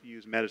won't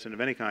use medicine of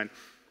any kind.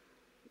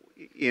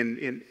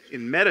 In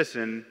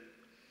medicine,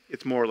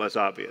 it's more or less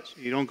obvious.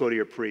 You don't go to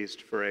your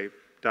priest for a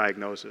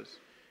diagnosis,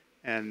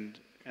 and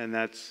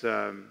that's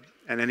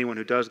and anyone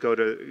who does go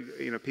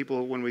to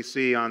people, when we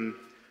see on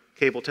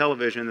cable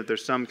television that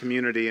there's some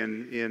community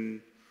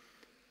in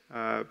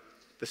the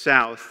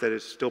South that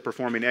is still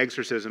performing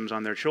exorcisms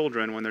on their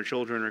children when their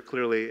children are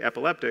clearly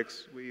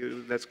epileptics,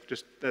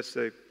 that's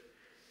a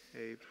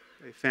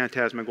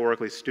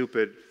phantasmagorically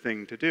stupid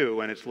thing to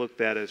do, and it's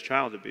looked at as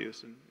child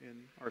abuse in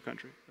our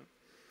country. So.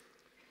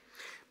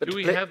 But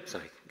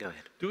sorry, go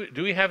ahead.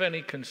 Do we have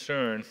any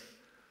concern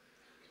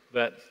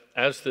that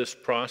as this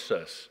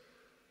process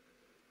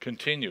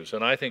continues,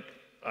 and I think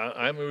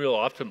I'm a real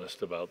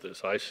optimist about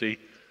this, I see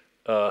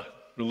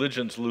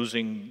religions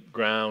losing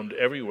ground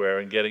everywhere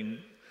and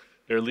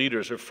their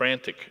leaders are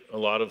frantic. A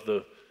lot of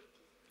the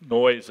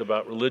noise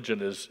about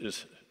religion is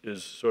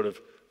sort of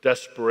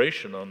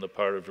desperation on the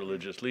part of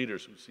religious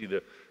leaders who see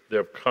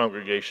their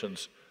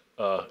congregations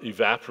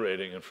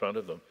evaporating in front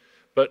of them.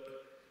 But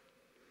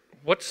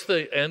what's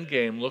the end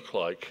game look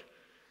like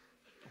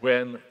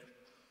when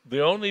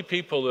the only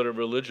people that are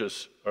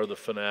religious are the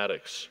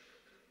fanatics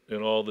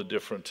in all the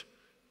different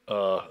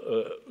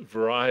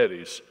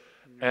varieties,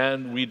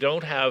 and we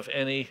don't have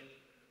any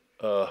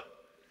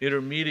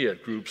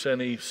intermediate groups,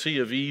 any C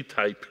of E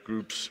type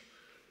groups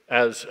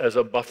as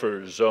a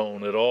buffer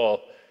zone at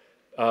all?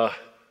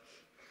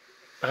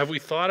 Have we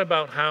thought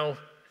about how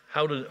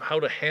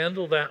to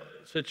handle that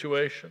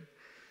situation?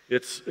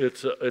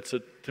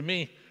 To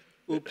me,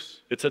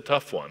 it's a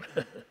tough one.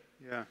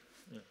 Yeah.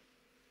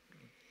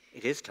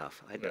 It is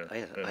tough.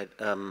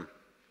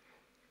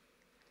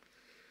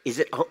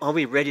 Are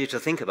we ready to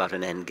think about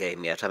an end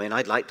game yet? I mean,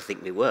 I'd like to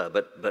think we were,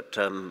 but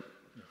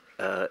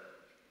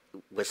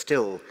we're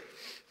still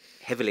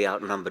heavily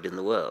outnumbered in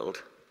the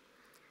world.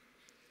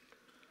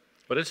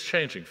 But it's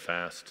changing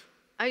fast.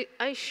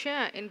 I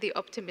share in the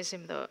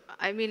optimism, though.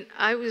 I mean,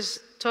 I was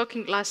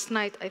talking last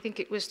night, I think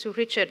it was to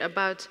Richard,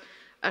 about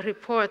a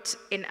report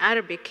in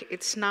Arabic.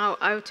 It's now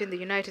out in the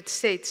United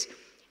States,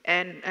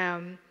 and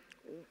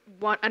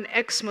an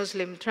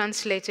ex-Muslim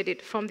translated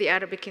it from the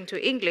Arabic into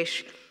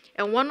English.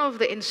 And one of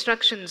the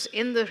instructions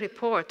in the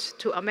report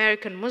to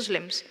American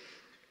Muslims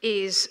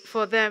is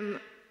for them,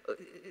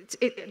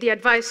 the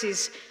advice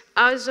is,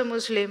 as a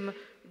Muslim,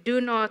 do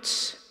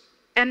not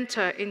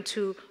enter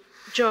into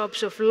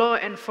jobs of law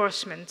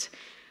enforcement,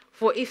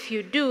 for if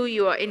you do,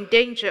 you are in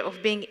danger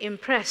of being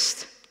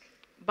impressed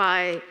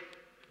by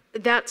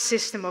that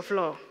system of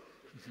law.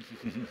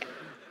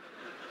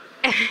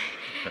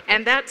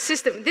 And that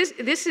system,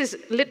 this is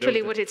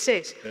literally what it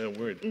says.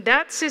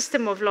 That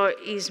system of law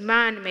is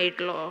man-made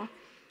law,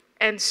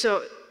 and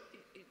so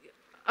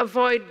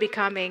avoid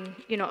becoming,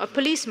 a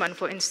policeman,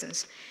 for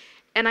instance.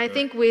 And I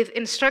think with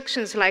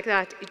instructions like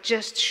that, it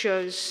just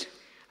shows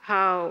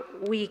how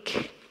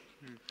weak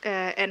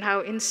and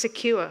how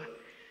insecure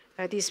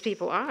these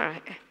people are.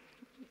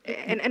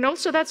 And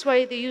also that's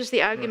why they use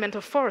the argument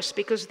of force,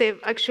 because they've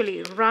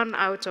actually run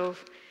out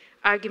of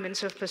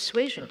arguments of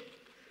persuasion.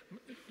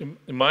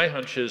 My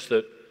hunch is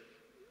that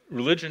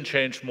religion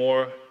changed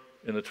more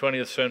in the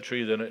 20th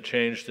century than it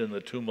changed in the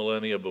 2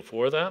 millennia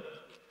before that.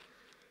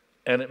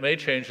 And it may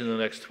change in the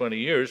next 20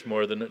 years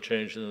more than it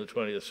changed in the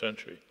 20th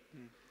century.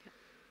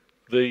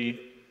 The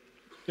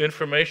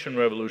information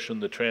revolution,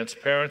 the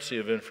transparency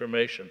of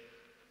information,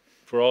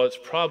 for all its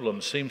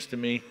problems, seems to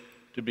me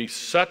to be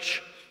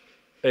such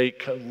a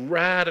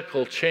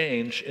radical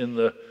change in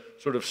the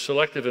sort of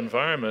selective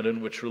environment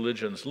in which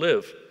religions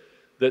live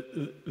that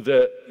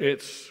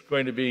it's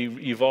going to be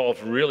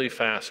evolve really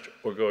fast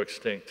or go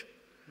extinct.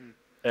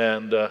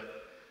 And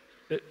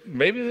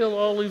maybe they'll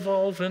all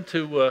evolve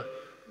into,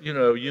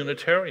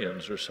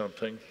 Unitarians or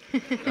something.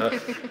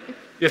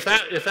 If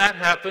that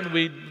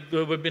happened,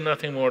 there would be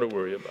nothing more to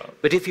worry about.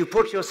 But if you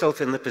put yourself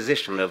in the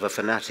position of a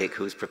fanatic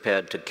who's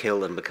prepared to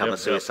kill and become a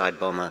suicide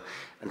bomber,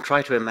 and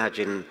try to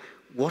imagine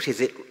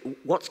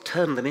what's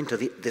turned them into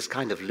this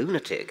kind of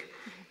lunatic,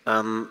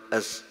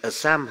 as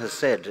Sam has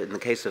said, in the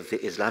case of the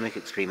Islamic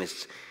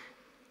extremists,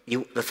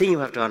 the thing you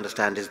have to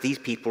understand is these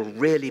people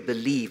really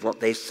believe what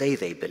they say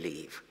they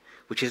believe,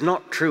 which is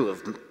not true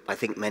of, I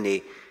think,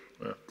 many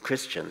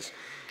Christians.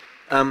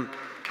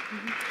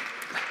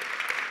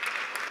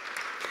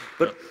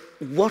 But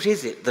what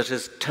is it that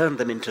has turned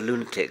them into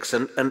lunatics?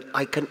 And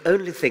I can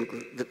only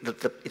think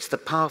that it's the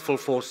powerful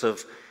force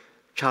of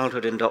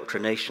childhood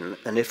indoctrination.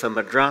 And if a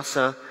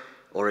madrasa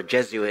or a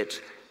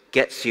Jesuit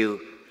gets you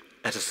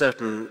at a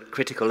certain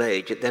critical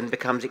age, it then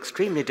becomes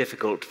extremely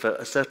difficult for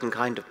a certain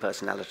kind of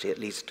personality, at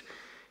least,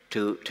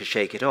 to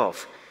shake it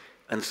off.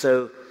 And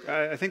so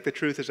I think the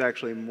truth is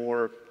actually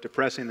more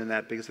depressing than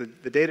that, because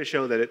the data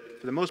show that,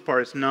 for the most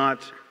part, it's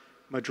not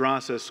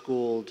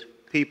madrasa-schooled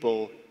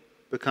people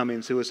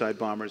becoming suicide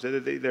bombers.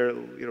 They're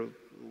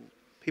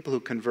people who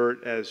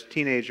convert as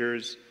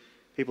teenagers,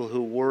 people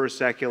who were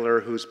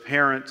secular, whose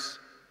parents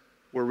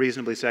were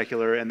reasonably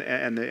secular, and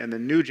the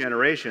new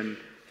generation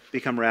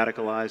become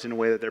radicalized in a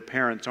way that their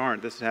parents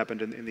aren't. This has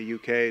happened in the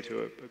UK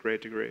to a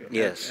great degree.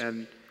 Yes.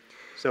 And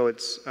so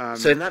it's...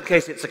 so in that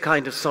case, it's a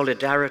kind of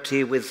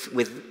solidarity with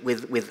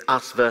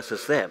us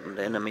versus them,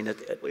 then? I mean...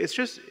 It's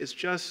just,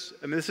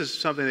 I mean, this is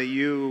something that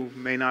you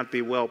may not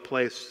be well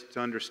placed to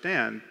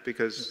understand,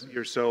 because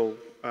you're so,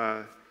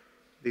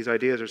 these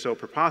ideas are so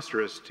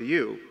preposterous to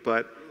you,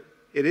 but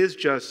it is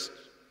just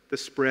the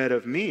spread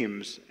of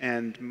memes,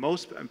 and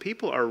most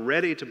people are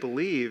ready to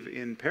believe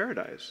in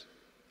paradise.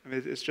 I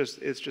mean,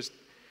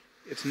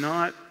 it's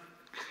not,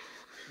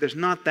 there's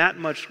not that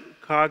much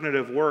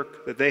cognitive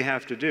work that they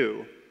have to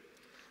do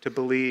to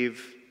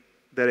believe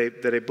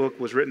that a book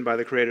was written by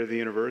the creator of the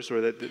universe,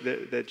 or that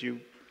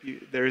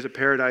there is a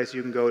paradise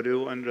you can go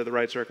to under the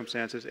right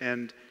circumstances.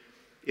 And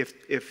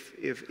if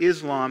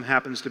Islam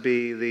happens to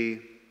be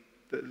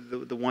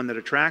the one that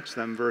attracts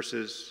them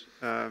versus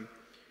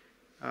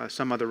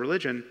some other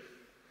religion,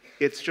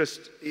 it's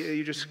just,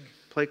 you just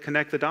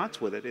connect the dots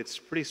with it. It's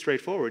pretty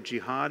straightforward.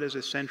 Jihad is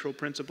a central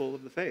principle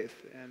of the faith.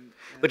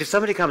 But if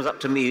somebody comes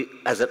up to me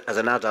as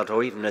an adult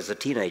or even as a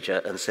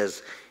teenager and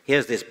says,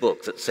 here's this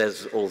book that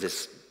says all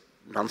this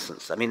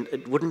nonsense, I mean,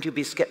 wouldn't you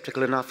be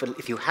skeptical enough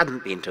if you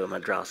hadn't been to a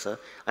madrasa?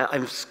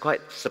 I'm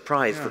quite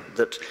surprised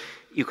that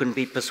you can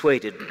be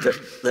persuaded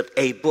that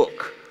a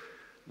book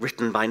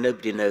written by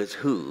nobody knows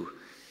who,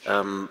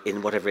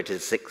 in whatever it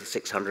is,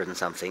 600 and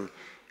something,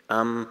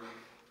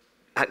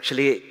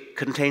 actually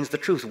contains the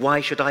truth.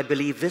 Why should I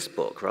believe this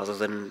book rather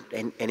than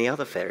any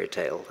other fairy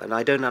tale? And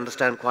I don't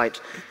understand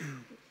quite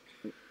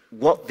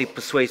what the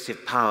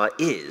persuasive power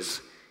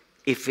is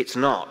if it's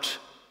not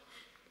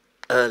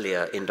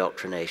earlier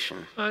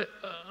indoctrination.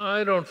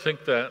 I don't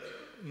think that.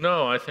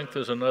 No, I think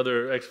there's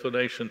another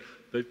explanation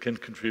that can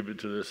contribute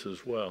to this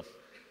as well.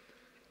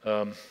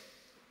 And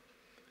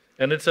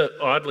it's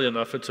oddly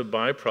enough, it's a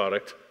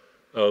byproduct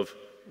of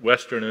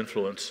Western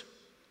influence.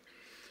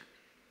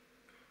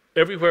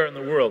 Everywhere in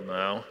the world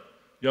now,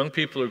 young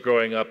people are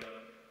growing up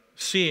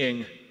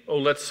seeing,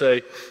 let's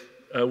say,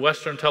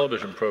 Western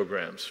television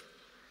programs.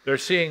 They're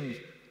seeing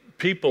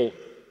people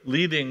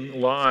leading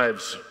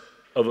lives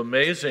of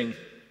amazing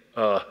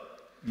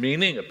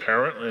meaning,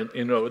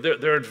 apparently.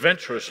 They're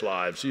adventurous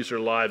lives. These are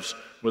lives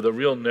with a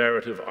real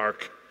narrative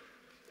arc.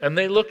 And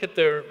they look at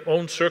their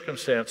own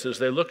circumstances,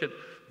 they look at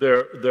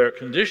their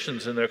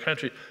conditions in their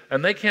country,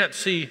 and they can't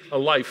see a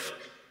life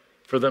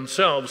for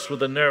themselves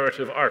with a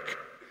narrative arc.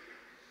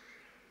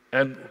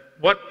 And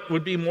what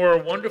would be more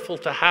wonderful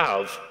to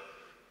have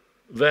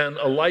than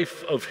a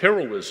life of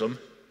heroism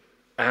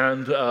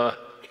and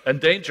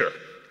danger?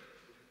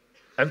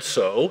 And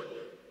so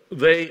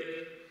they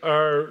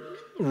are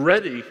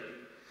ready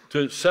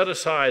to set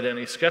aside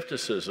any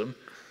skepticism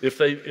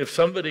if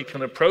somebody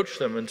can approach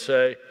them and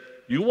say,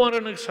 you want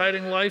an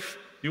exciting life?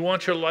 You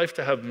want your life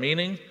to have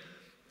meaning?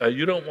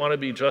 You don't want to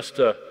be just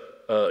a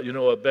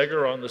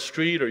beggar on the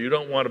street, or you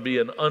don't want to be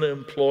an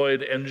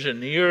unemployed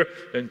engineer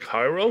in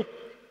Cairo?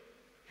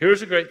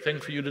 Here's a great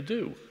thing for you to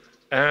do.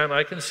 And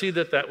I can see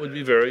that would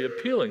be very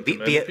appealing to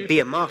many people. Be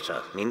a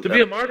martyr. I mean, to be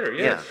a martyr,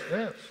 yes,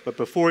 yes. But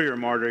before you're a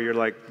martyr, you're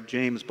like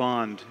James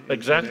Bond.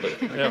 Exactly.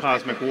 In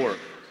Cosmic War.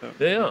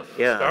 So.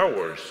 Yeah, Star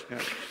Wars. Yeah.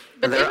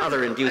 And there are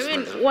other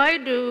inducements. I mean, why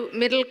do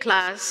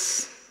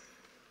middle-class,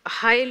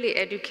 highly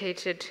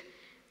educated,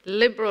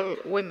 liberal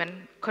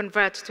women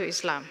convert to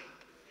Islam?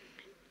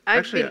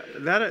 Actually,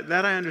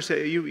 that I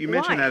understand. You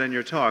mentioned that in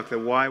your talk, that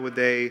why would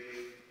they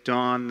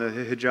don the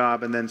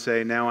hijab and then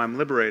say, now I'm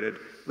liberated?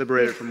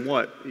 Liberated from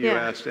what, you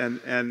asked?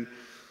 And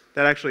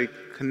that actually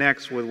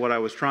connects with what I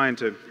was trying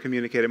to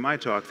communicate in my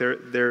talk.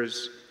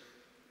 There's,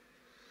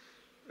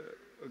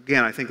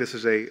 again, I think this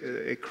is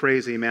a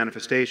crazy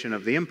manifestation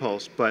of the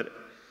impulse, but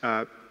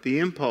the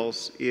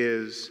impulse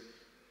is,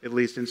 at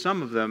least in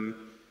some of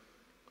them,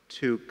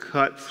 to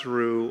cut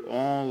through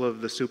all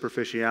of the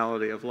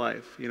superficiality of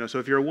life. So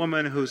if you're a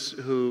woman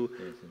who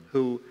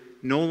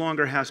no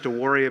longer has to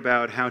worry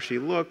about how she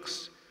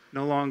looks,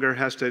 no longer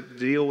has to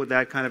deal with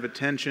that kind of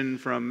attention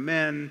from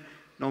men,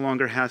 no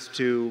longer has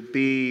to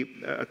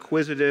be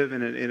acquisitive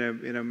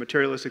in a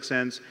materialistic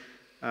sense,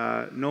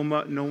 no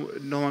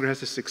longer has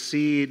to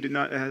succeed,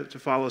 not has to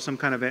follow some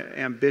kind of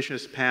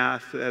ambitious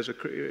path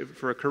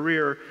for a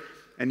career,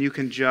 and you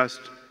can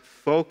just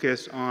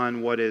focus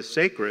on what is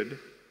sacred.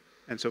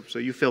 And so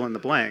you fill in the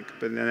blank,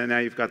 but then now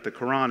you've got the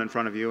Quran in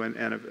front of you and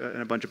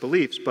a bunch of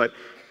beliefs. But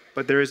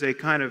there is a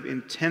kind of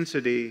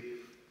intensity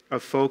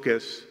of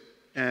focus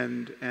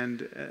and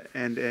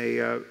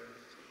a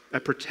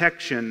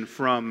protection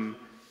from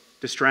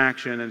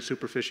distraction and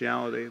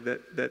superficiality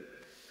that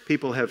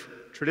people have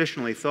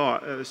traditionally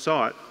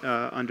sought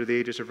under the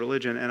aegis of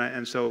religion.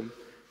 And so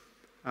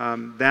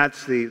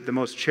that's the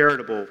most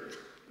charitable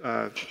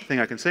thing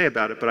I can say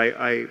about it. But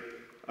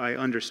I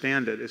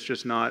understand it. It's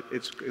just not.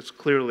 It's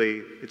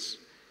clearly it's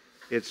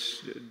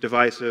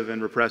divisive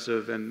and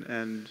repressive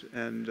and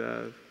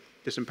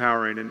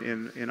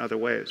disempowering in other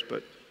ways.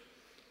 But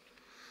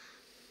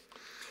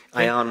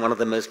Ayaan, one of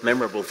the most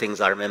memorable things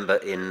I remember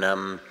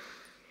in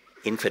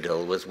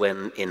Infidel was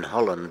when in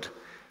Holland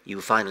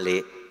you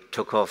finally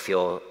took off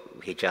your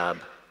hijab,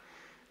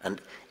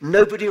 and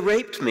nobody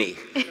raped me.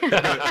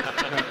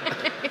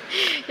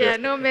 Yeah,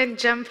 no man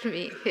jumped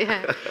me.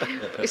 Yeah.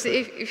 You see,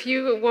 if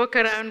you walk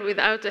around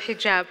without a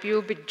hijab,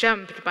 you'll be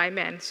jumped by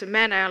men. So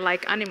men are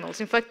like animals.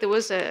 In fact, there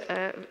was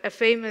a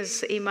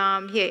famous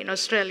imam here in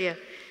Australia,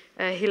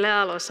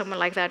 Hilal or someone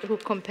like that, who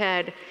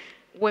compared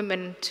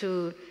women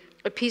to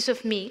a piece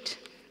of meat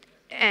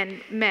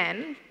and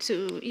men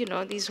to,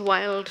 these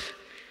wild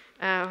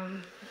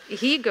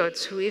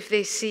he-goats who, if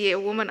they see a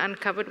woman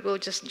uncovered, will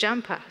just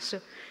jump her.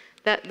 So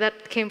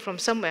that came from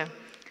somewhere.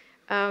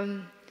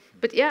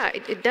 But yeah,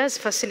 it does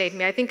fascinate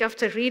me. I think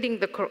after reading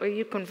the Quran,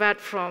 you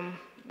convert from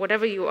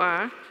whatever you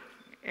are,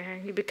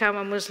 you become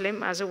a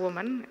Muslim as a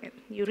woman,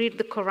 you read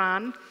the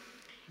Quran,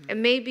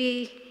 and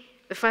maybe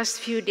the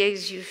first few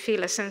days you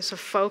feel a sense of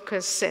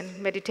focus and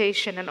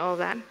meditation and all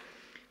that.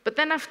 But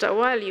then after a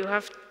while, you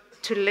have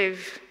to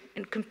live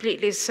and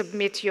completely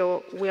submit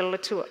your will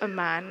to a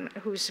man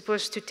who's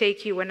supposed to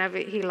take you whenever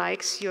he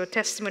likes. Your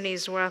testimony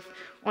is worth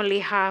only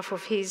half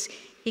of his.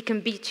 He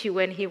can beat you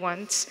when he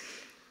wants.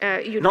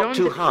 Not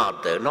too hard,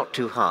 though, not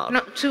too hard.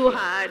 Not too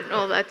hard and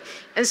all that.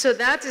 And so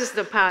that is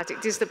the part,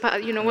 it is the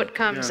part, what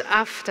comes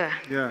after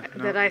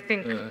that I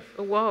think,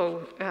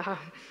 whoa,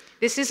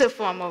 this is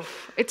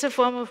it's a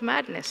form of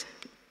madness,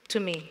 to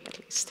me at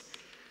least.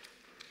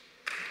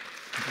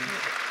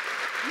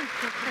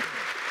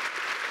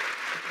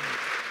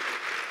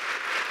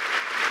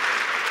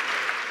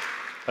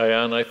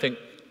 Ayaan, I think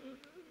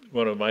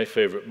one of my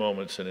favorite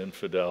moments in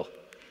Infidel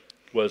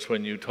was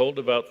when you told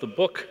about the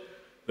book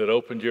that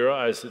opened your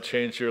eyes, that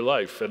changed your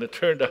life. And it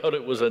turned out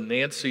it was a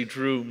Nancy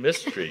Drew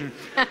mystery.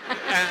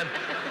 And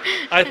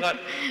I thought,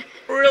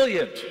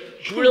 brilliant.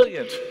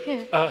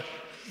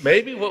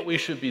 Maybe what we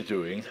should be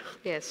doing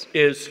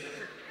is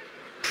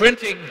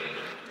printing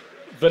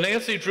the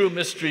Nancy Drew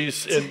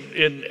mysteries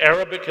in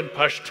Arabic and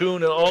Pashtun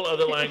and all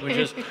other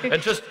languages,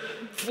 and just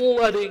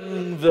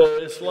flooding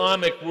the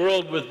Islamic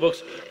world with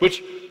books,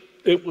 which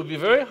it would be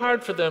very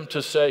hard for them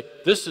to say,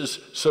 this is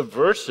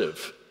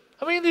subversive.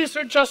 I mean, these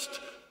are just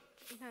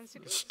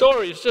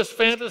stories, just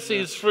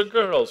fantasies for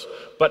girls,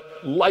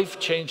 but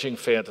life-changing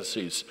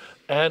fantasies.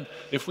 And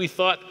if we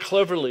thought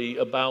cleverly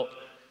about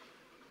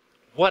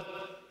what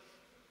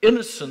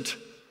innocent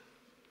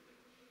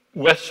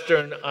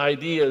Western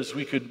ideas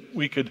we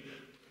could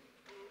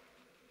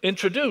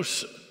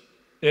introduce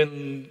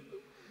in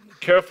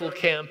careful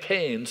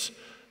campaigns,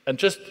 and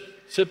just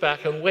sit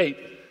back and wait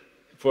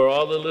for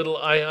all the little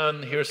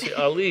Ayaan Hirsi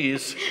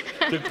Alis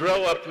to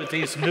grow up with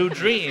these new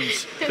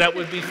dreams, that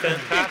would be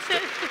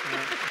fantastic.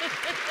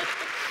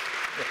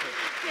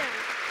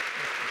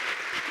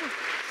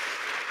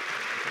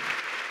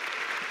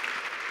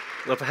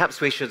 Well,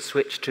 perhaps we should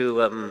switch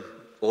to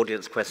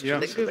audience questions. Yeah.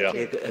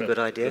 A good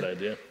idea.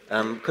 Good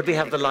idea. Could we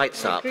have the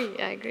lights up?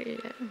 I agree,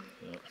 yeah.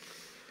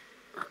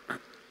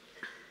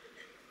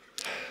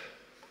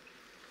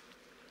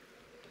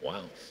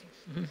 Wow.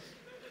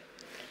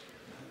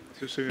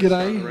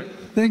 G'day.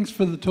 Thanks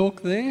for the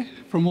talk there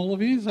from all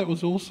of you. That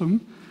was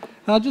awesome.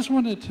 I just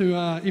wanted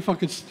to, if I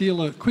could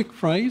steal a quick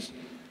phrase,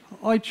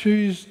 I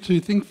choose to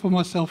think for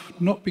myself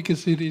not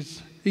because it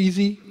is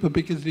easy, but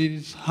because it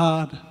is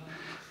hard.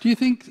 Do you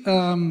think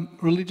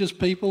religious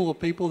people or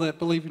people that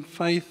believe in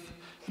faith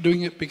are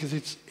doing it because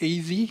it's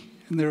easy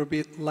and they're a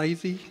bit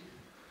lazy?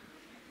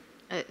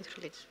 I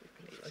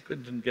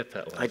didn't get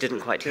that last. I didn't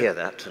quite hear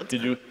that.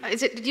 Did you?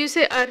 Did you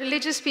say are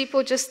religious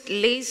people just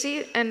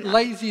lazy and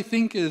lazy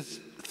thinkers?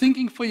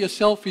 Thinking for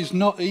yourself is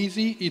not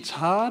easy; it's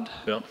hard.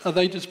 Yeah. Are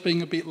they just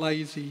being a bit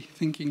lazy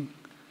thinking?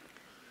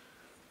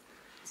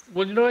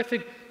 Well, I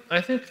think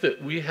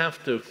that we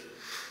have to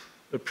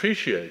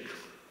appreciate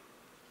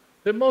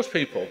that most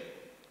people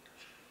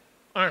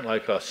aren't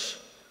like us,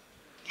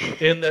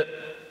 in that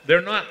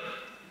they're not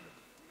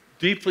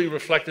deeply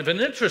reflective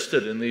and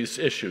interested in these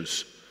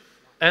issues.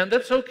 And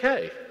that's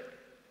okay.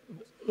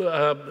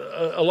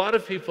 A lot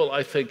of people,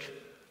 I think,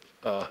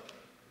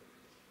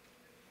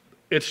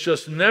 it's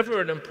just never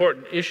an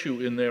important issue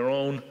in their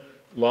own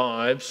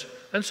lives,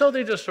 And so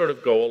they just sort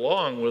of go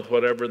along with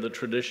whatever the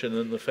tradition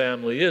in the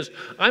family is.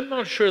 I'm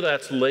not sure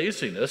that's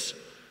laziness.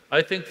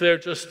 I think they're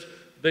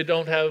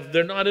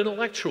not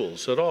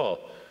intellectuals at all.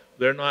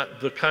 They're not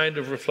the kind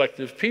of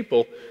reflective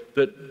people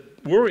that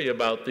worry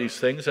about these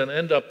things and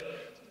end up,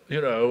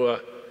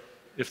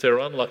 if they're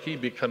unlucky,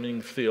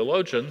 becoming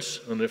theologians,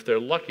 and if they're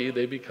lucky,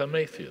 they become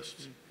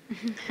atheists.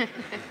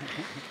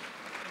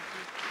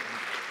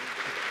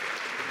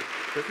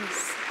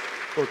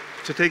 Well,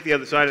 to take the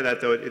other side of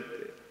that, though,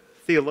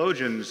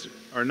 theologians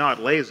are not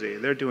lazy.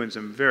 They're doing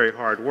some very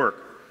hard work.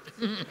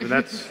 And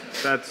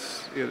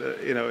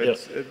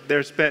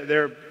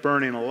they're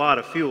burning a lot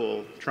of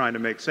fuel trying to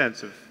make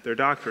sense of their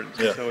doctrines.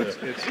 Yeah, so it's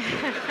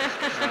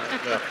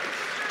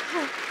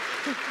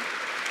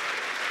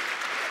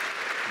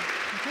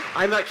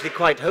I'm actually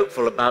quite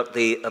hopeful about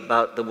the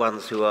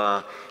ones who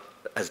are,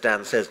 as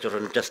Dan says,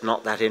 just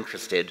not that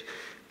interested,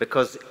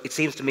 because it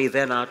seems to me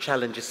then our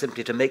challenge is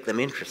simply to make them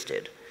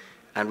interested,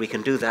 and we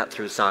can do that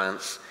through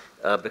science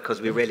because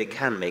we really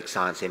can make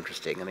science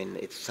interesting. I mean,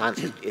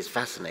 science is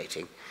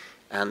fascinating,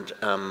 and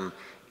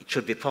it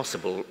should be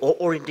possible,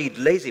 or indeed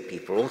lazy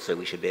people also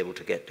we should be able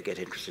to get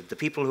interested. The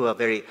people who are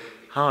very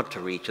hard to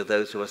reach are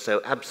those who are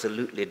so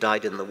absolutely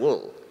dyed in the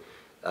wool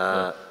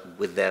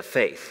with their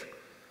faith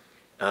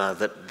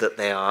that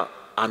they are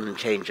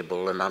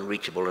unchangeable and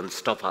unreachable and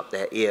stop up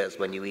their ears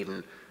when you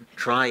even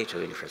try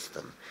to interest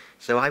them.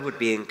 So I would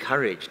be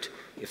encouraged,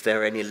 if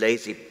there are any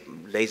lazy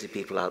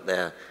people out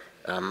there,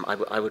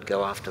 I would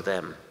go after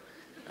them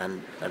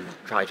and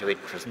try to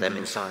interest them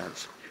in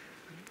science.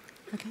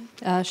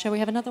 Okay. Shall we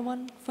have another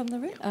one from the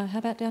room? How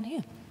about down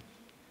here?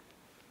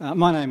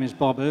 My name is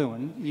Bob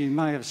Irwin. You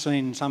may have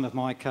seen some of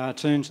my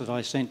cartoons that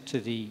I sent to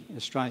the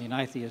Australian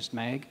Atheist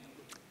mag.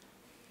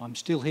 I'm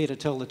still here to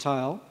tell the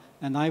tale,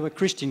 and they were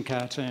Christian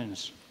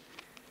cartoons.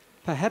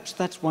 Perhaps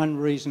that's one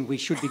reason we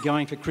should be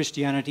going for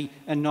Christianity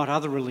and not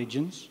other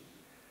religions.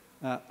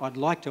 I'd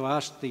like to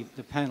ask the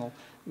panel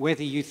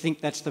whether you think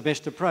that's the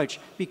best approach,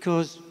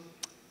 because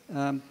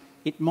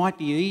it might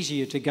be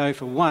easier to go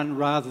for one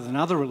rather than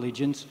other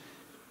religions.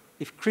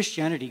 If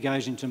Christianity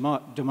goes into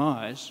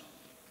demise,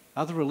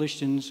 other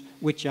religions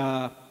which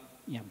are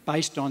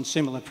based on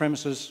similar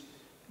premises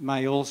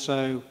may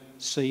also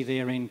see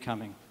their end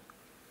coming.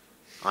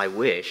 I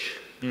wish.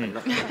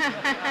 What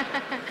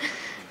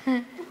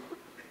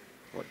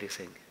do you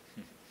think?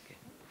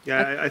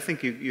 Yeah, I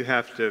think you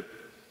have to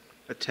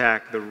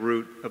attack the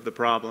root of the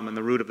problem, and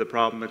the root of the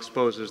problem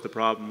exposes the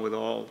problem with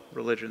all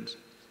religions.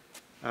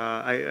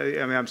 I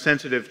mean, I'm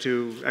sensitive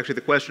to, actually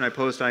the question I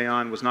posed to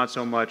Ayaan was not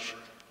so much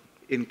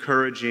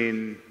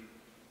encouraging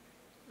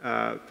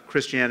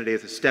Christianity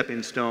as a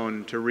stepping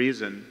stone to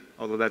reason,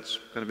 although that's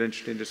kind of an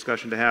interesting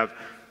discussion to have.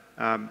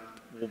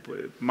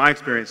 My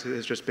experience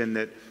has just been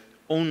that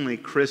only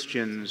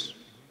Christians,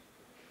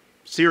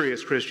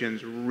 serious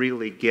Christians,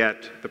 really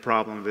get the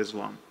problem of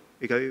Islam.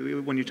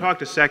 Because when you talk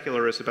to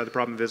secularists about the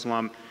problem of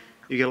Islam,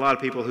 you get a lot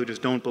of people who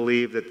just don't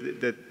believe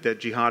that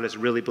jihadists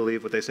really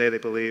believe what they say they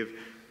believe.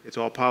 It's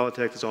all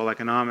politics, it's all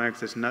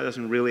economics, it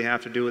doesn't really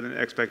have to do with an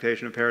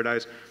expectation of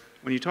paradise.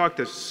 When you talk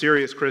to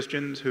serious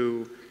Christians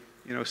who,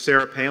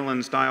 Sarah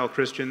Palin-style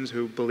Christians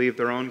who believe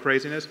their own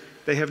craziness,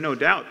 they have no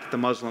doubt that the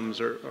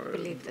Muslims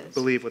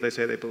believe what they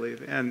say they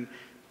believe.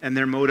 And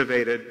they're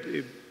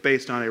motivated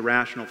based on a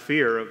rational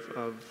fear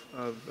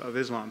of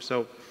Islam.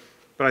 So,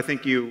 but I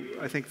think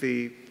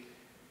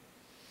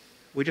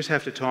we just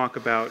have to talk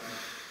about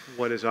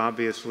what is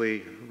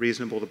obviously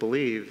reasonable to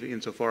believe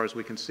insofar as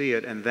we can see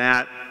it, and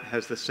that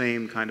has the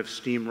same kind of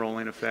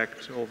steamrolling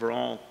effect over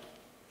all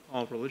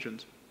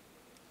religions.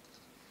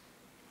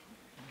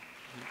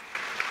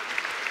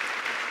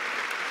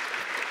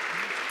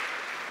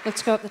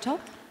 Let's go up the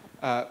top.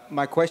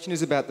 My question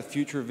is about the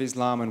future of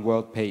Islam and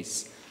world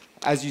peace.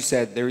 As you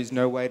said, there is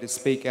no way to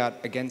speak out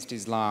against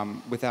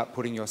Islam without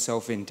putting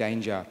yourself in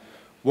danger.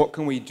 What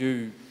can we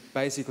do,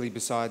 basically,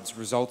 besides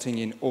resulting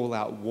in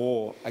all-out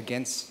war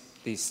against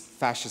this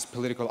fascist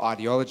political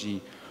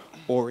ideology,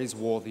 or is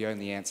war the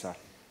only answer?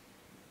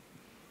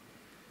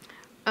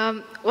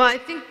 Well, I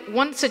think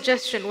one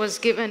suggestion was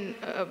given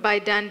by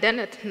Dan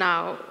Dennett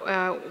now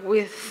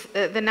with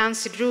the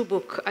Nancy Drew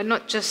book.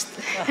 Not just.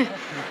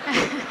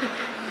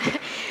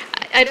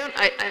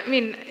 I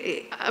mean,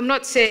 I'm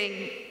not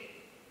saying,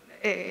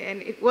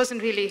 and it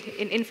wasn't really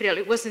in Infidel.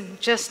 It wasn't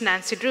just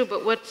Nancy Drew,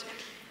 but what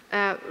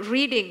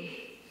reading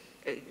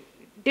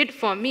did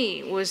for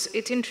me was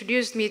it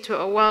introduced me to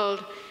a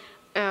world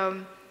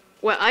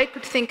where I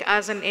could think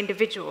as an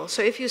individual.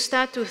 So if you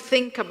start to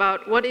think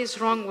about what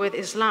is wrong with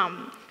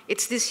Islam,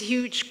 it's this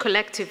huge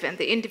collective, and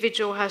the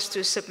individual has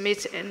to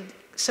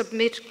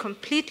submit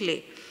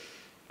completely.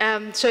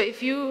 So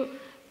if you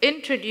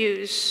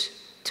introduce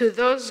to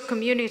those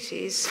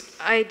communities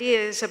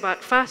ideas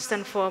about, first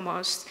and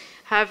foremost,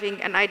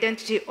 having an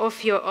identity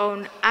of your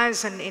own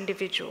as an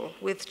individual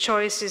with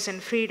choices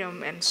and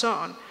freedom and so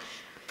on,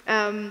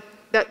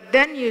 that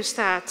then you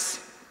start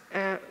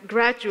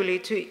gradually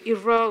to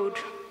erode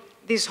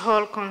this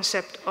whole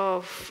concept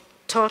of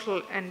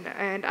total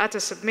and utter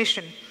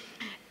submission.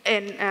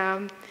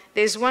 And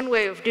there's one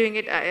way of doing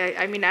it.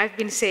 I mean, I've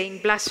been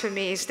saying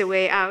blasphemy is the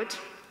way out.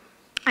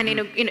 And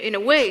in a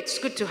way, it's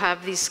good to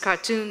have these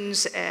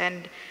cartoons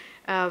and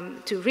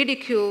to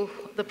ridicule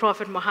the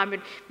Prophet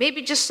Muhammad,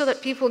 maybe just so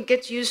that people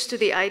get used to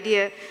the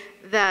idea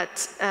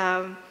that,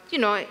 you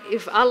know,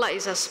 if Allah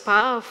is as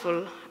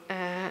powerful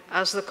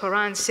as the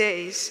Quran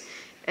says,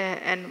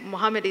 and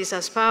Muhammad is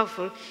as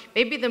powerful,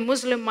 maybe the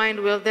Muslim mind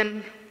will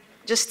then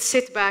just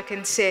sit back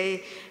and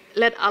say,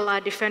 let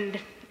Allah defend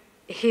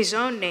his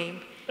own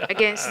name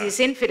against these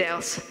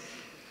infidels.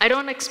 I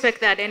don't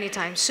expect that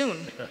anytime soon.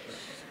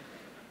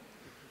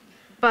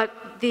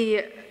 But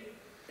the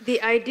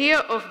idea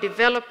of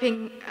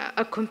developing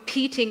a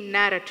competing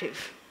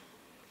narrative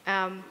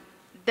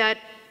that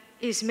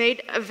is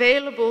made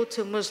available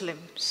to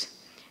Muslims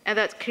and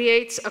that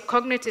creates a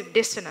cognitive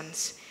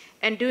dissonance,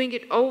 and doing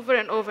it over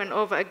and over and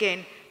over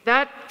again,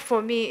 that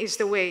for me is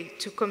the way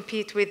to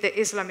compete with the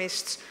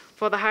Islamists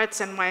for the hearts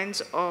and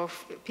minds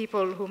of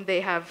people whom they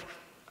have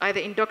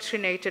either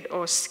indoctrinated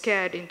or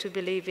scared into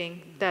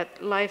believing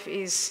that life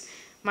is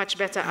much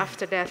better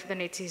after death than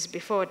it is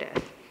before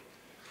death.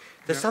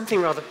 There's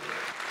something rather...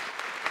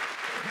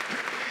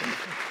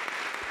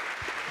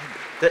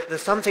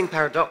 There's something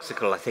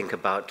paradoxical, I think,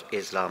 about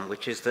Islam,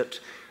 which is that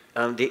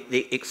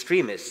the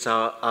extremists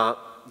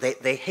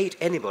they hate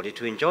anybody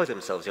to enjoy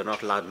themselves. You're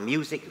not allowed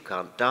music, you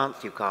can't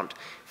dance, you can't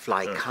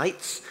fly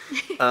kites.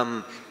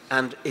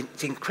 And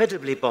it's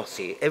incredibly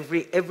bossy.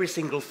 Every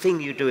single thing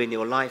you do in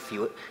your life,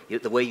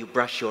 the way you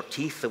brush your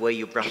teeth, the way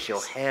you brush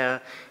your hair,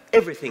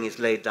 everything is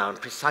laid down,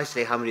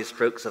 precisely how many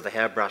strokes of the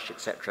hairbrush,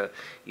 etc.,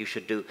 you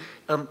should do.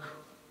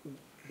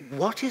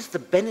 What is the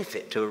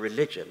benefit to a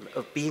religion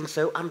of being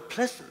so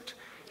unpleasant?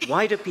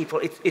 Why do people...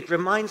 It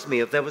reminds me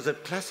of... There was a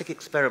classic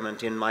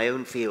experiment in my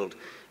own field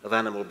of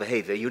animal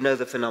behavior. You know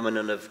the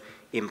phenomenon of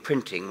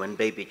imprinting, when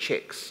baby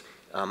chicks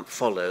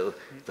follow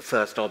the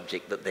first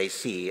object that they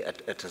see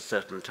at a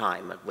certain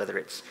time, whether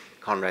it's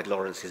Conrad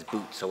Lawrence's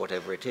boots or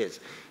whatever it is.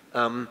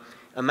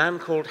 A man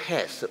called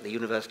Hess at the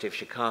University of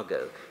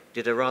Chicago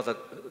did a rather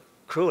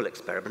cruel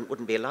experiment,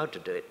 wouldn't be allowed to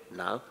do it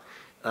now.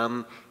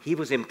 He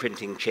was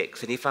imprinting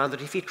chicks, and he found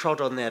that if he trod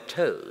on their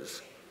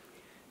toes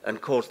and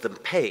caused them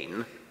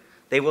pain,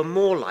 they were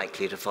more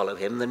likely to follow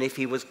him than if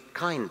he was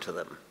kind to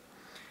them.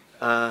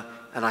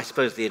 And I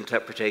suppose the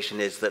interpretation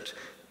is that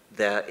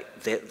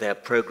they're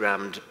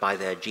programmed by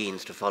their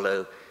genes to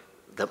follow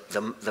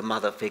the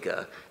mother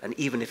figure, and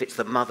even if it's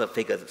the mother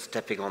figure that's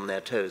stepping on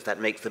their toes, that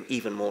makes them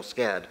even more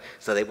scared,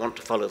 so they want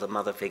to follow the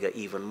mother figure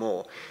even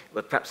more.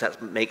 But perhaps that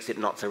makes it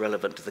not so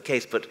relevant to the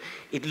case, but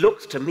it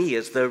looks to me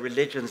as though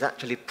religions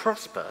actually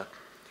prosper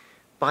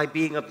by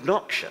being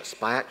obnoxious,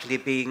 by actually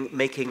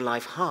making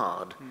life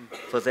hard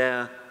for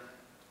their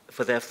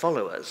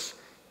followers.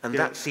 And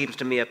that seems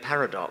to me a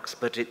paradox,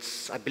 but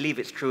I believe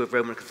it's true of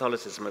Roman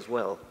Catholicism as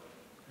well.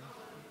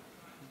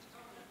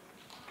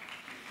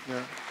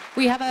 Yeah.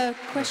 We have a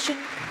question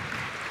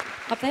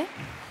up there.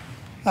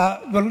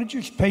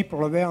 Religious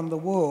people around the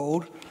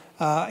world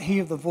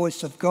hear the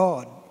voice of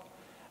God.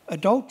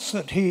 Adults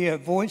that hear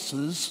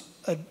voices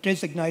are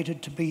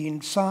designated to be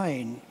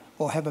insane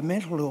or have a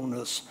mental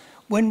illness.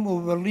 When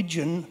will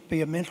religion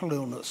be a mental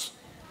illness?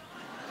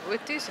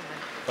 What is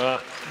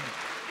it?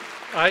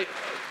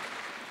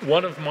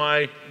 One of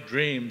my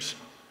dreams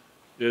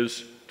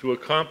is to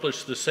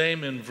accomplish the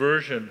same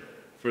inversion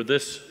for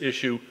this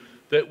issue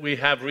that we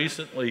have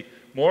recently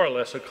more or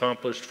less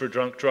accomplished for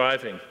drunk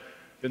driving.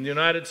 In the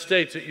United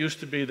States, it used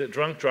to be that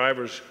drunk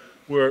drivers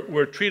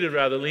were treated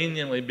rather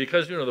leniently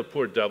because, you know, the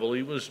poor devil,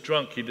 he was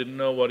drunk, he didn't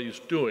know what he was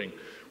doing.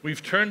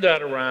 We've turned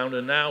that around,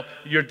 and now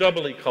you're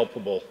doubly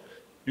culpable.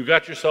 You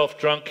got yourself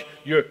drunk,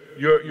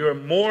 you're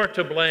more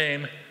to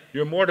blame.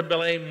 You're more to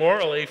blame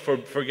morally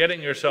for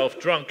getting yourself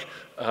drunk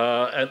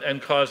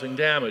and causing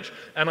damage.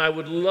 And I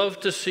would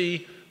love to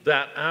see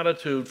that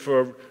attitude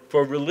for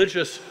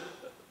religious,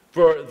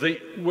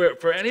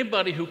 for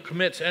anybody who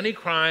commits any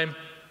crime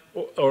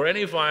or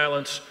any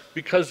violence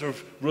because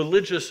of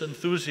religious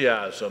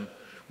enthusiasm.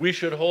 We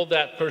should hold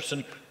that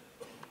person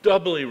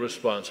doubly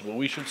responsible.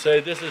 We should say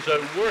this is a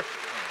worse.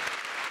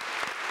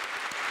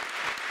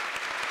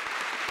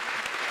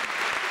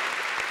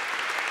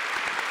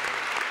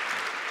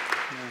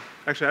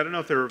 Actually, I don't know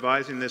if they're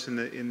revising this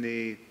in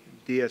the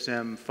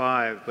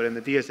DSM-5, but in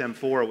the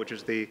DSM-4, which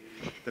is the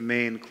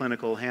main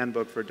clinical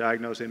handbook for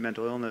diagnosing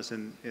mental illness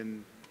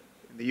in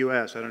the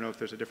U.S., I don't know if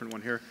there's a different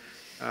one here,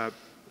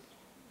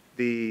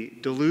 the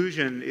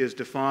delusion is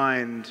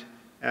defined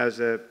as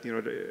an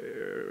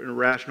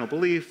irrational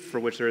belief for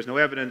which there is no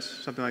evidence,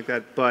 something like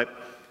that, but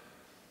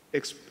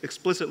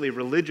explicitly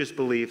religious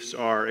beliefs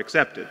are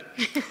accepted.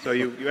 So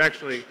you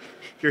actually,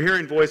 if you're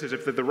hearing voices,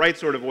 if they're the right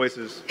sort of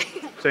voices,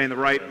 saying the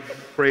right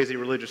crazy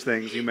religious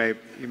things, you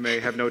may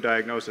have no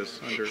diagnosis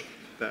under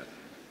that.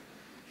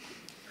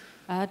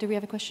 Do we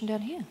have a question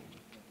down here?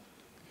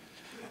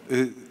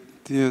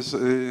 Yes,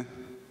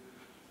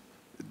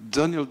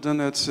 Daniel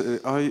Dennett,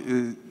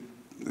 I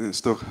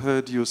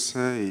heard you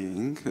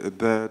saying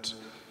that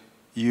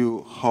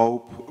you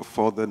hope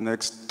for the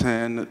next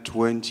 10,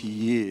 20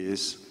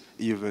 years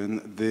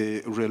even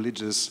the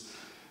religious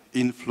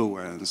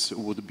influence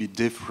would be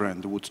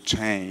different, would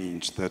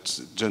change,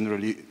 that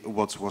generally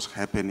what was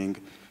happening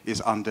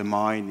is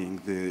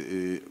undermining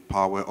the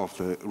power of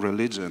the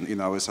religion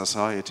in our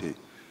society.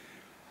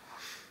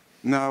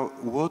 Now,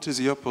 what is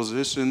your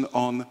position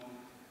on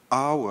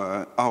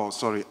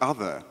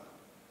other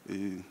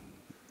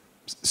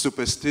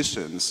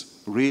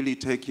superstitions really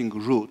taking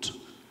root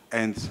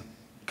and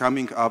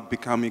coming up,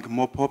 becoming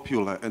more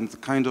popular and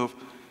kind of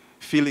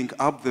filling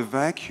up the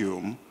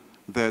vacuum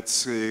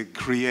that's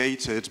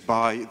created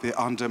by the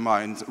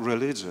undermined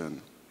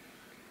religion?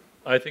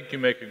 I think you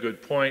make a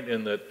good point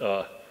in that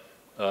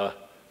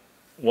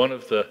one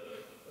of the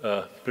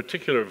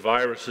particular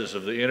viruses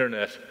of the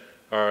internet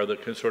are the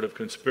sort of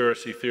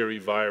conspiracy theory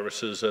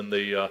viruses and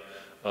the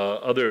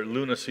other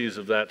lunacies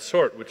of that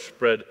sort, which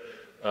spread,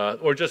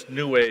 or just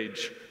New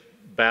Age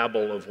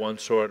babble of one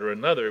sort or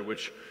another,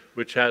 which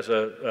has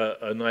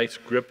a nice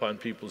grip on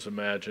people's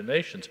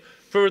imaginations.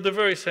 For the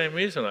very same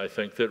reason, I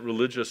think, that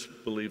religious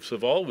beliefs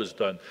have always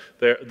done.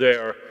 They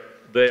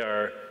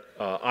are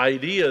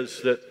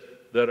ideas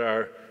that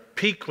are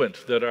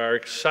piquant, that are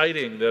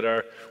exciting, that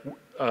are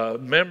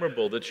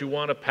memorable, that you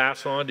want to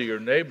pass on to your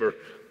neighbor,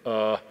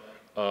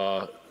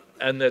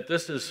 and that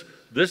this is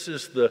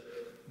the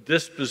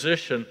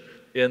disposition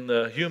in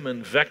the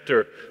human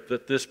vector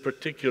that this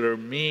particular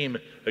meme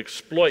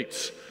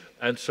exploits.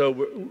 And so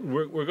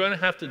we're going to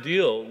have to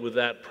deal with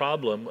that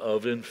problem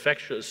of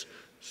infectious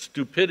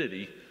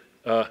stupidity,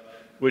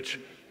 which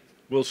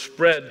will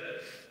spread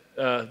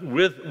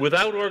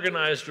without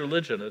organized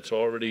religion. It's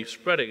already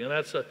spreading, and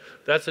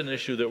that's an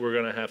issue that we're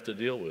going to have to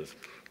deal with.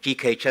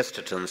 G.K.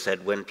 Chesterton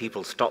said, when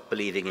people stop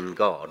believing in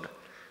God,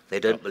 they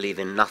don't believe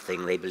in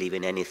nothing, they believe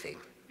in anything.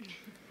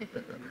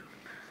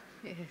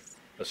 Yes.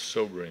 A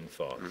sobering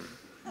thought.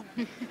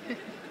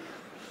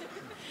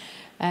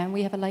 And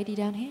we have a lady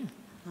down here.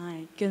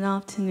 Hi, good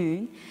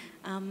afternoon.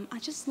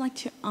 I'd just like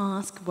to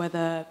ask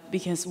whether,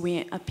 because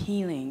we're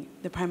appealing,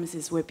 the premise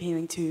is we're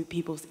appealing to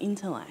people's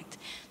intellect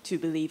to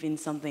believe in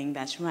something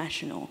that's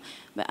rational,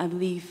 but I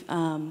believe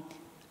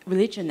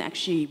religion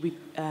actually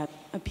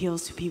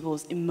appeals to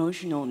people's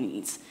emotional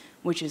needs,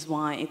 which is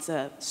why it's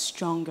a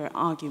stronger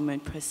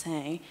argument per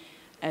se,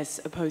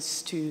 as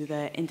opposed to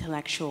the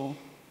intellectual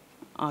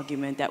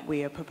argument that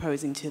we are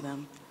proposing to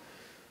them.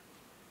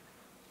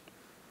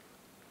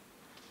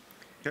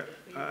 Yeah,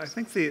 I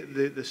think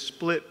the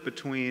split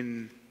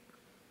between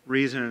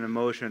reason and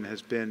emotion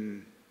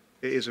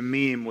is a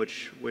meme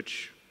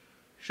which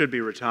should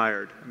be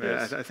retired. I mean,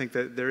 Yes. I think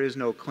that there's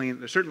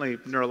certainly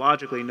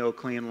neurologically no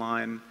clean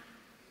line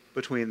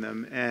between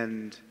them,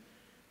 and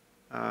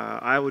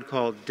I would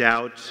call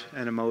doubt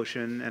an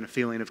emotion and a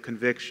feeling of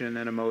conviction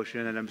an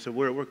emotion, and so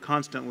we're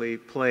constantly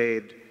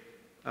played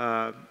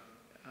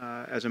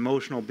as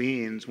emotional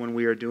beings when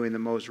we are doing the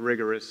most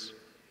rigorous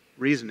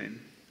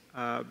reasoning.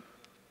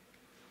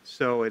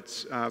 So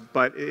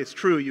but it's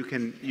true. You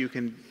can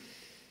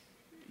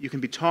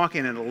be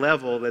talking at a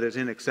level that is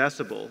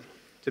inaccessible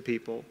to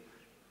people,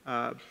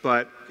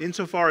 but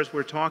insofar as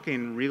we're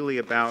talking really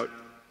about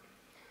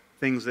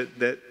things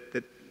that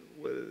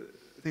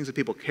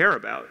people care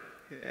about,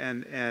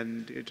 and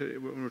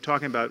when we're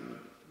talking about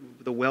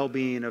the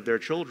well-being of their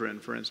children,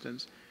 for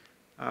instance,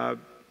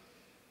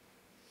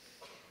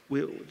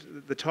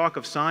 the talk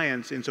of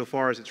science,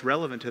 insofar as it's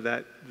relevant to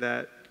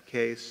that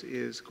case,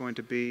 is going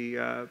to be.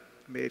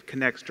 It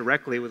connects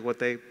directly with what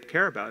they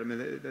care about. I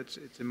mean, it's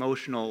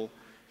emotional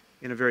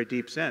in a very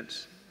deep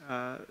sense.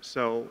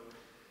 So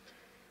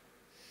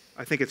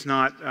I think it's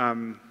not.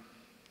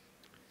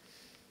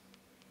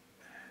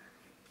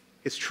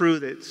 It's true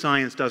that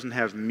science doesn't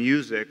have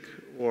music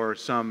or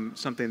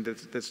something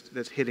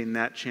that's hitting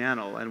that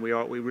channel, and we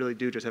really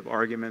do just have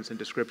arguments and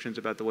descriptions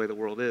about the way the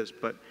world is.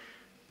 But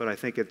I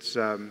think it's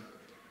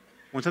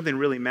when something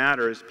really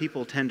matters,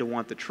 people tend to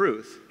want the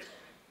truth.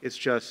 It's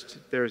just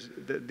there's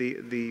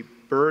the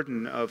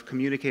burden of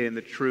communicating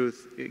the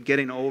truth,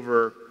 getting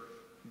over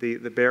the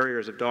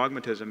barriers of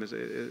dogmatism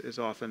is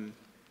often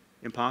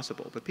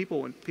impossible. But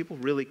people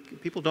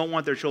don't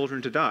want their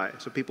children to die,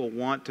 so people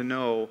want to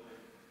know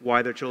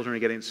why their children are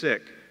getting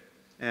sick,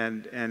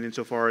 and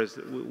insofar as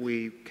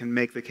we can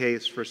make the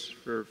case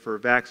for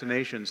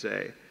vaccination,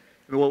 say,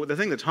 I mean, well, the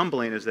thing that's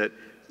humbling is that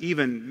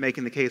even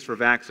making the case for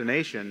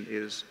vaccination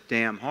is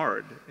damn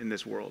hard in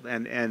this world,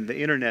 and the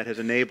internet has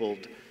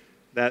enabled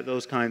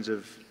those kinds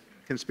of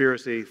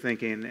conspiracy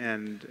thinking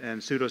and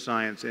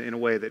pseudoscience in a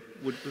way that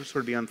would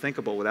sort of be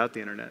unthinkable without the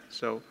internet.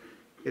 So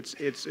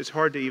it's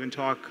hard to even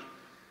talk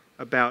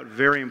about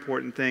very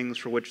important things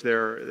for which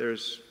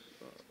there's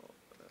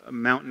a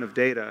mountain of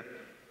data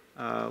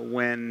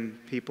when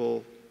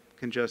people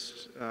can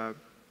just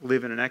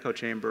live in an echo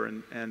chamber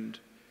and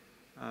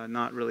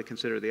not really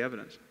consider the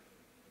evidence.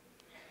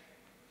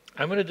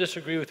 I'm going to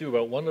disagree with you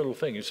about one little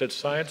thing. You said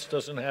science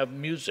doesn't have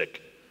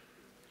music.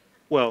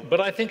 Well,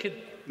 but I think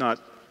not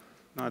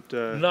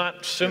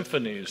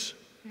symphonies.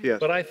 Yes.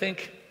 But I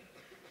think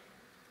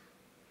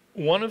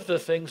one of the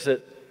things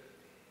that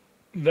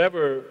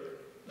never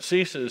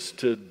ceases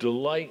to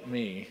delight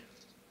me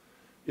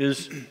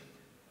is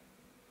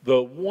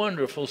the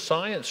wonderful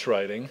science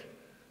writing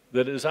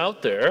that is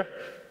out there,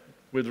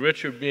 with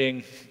Richard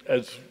being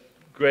as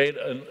great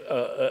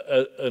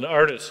an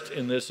artist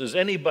in this as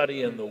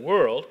anybody in the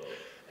world.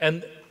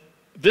 And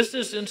this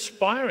is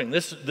inspiring.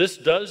 This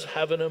does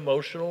have an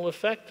emotional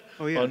effect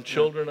on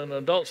children and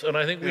adults. And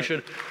I think we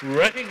should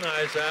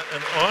recognize that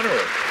and honor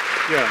it.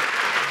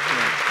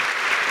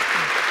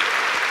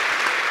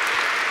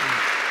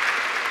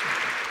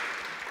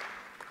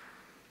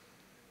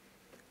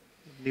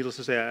 Needless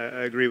to say,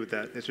 I agree with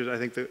that. It's just, I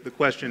think the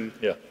question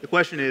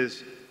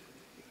is,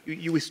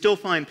 we still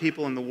find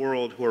people in the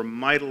world who are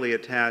mightily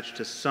attached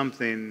to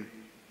something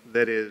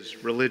that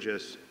is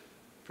religious,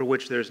 for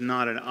which there's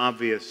not an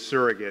obvious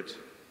surrogate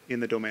in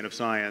the domain of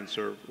science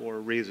or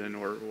reason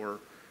or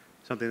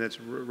something that's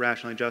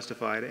rationally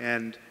justified.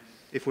 And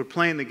if we're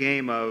playing the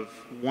game of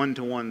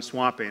one-to-one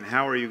swapping,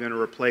 how are you going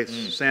to replace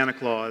Santa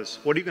Claus?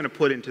 What are you going to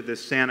put into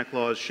this Santa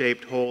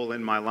Claus-shaped hole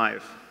in my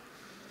life?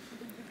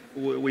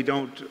 We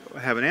don't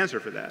have an answer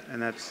for that,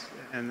 and it's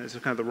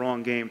kind of the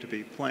wrong game to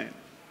be playing.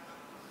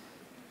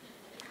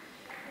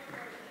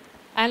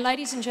 And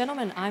ladies and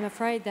gentlemen, I'm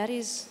afraid that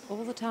is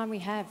all the time we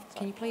have.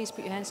 Can you please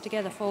put your hands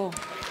together for the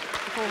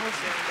four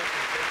horsemen?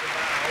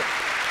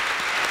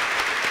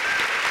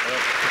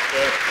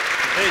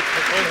 Hey,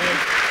 hold him.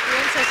 He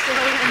wants us to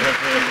hold him.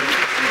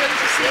 I'm going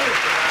to see.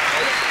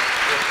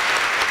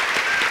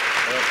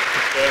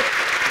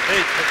 Hey,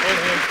 hold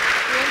him.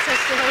 He wants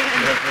us to hold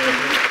him.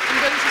 I'm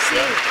going to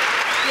see.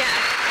 Yeah.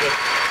 Good.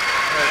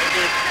 All right,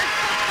 good.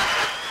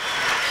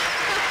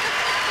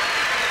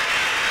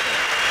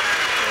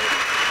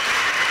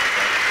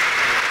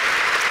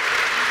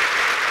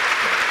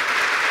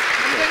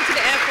 I'm going to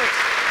the airport.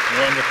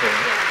 Wonderful.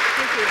 Yeah,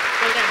 thank you.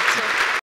 Well done. So.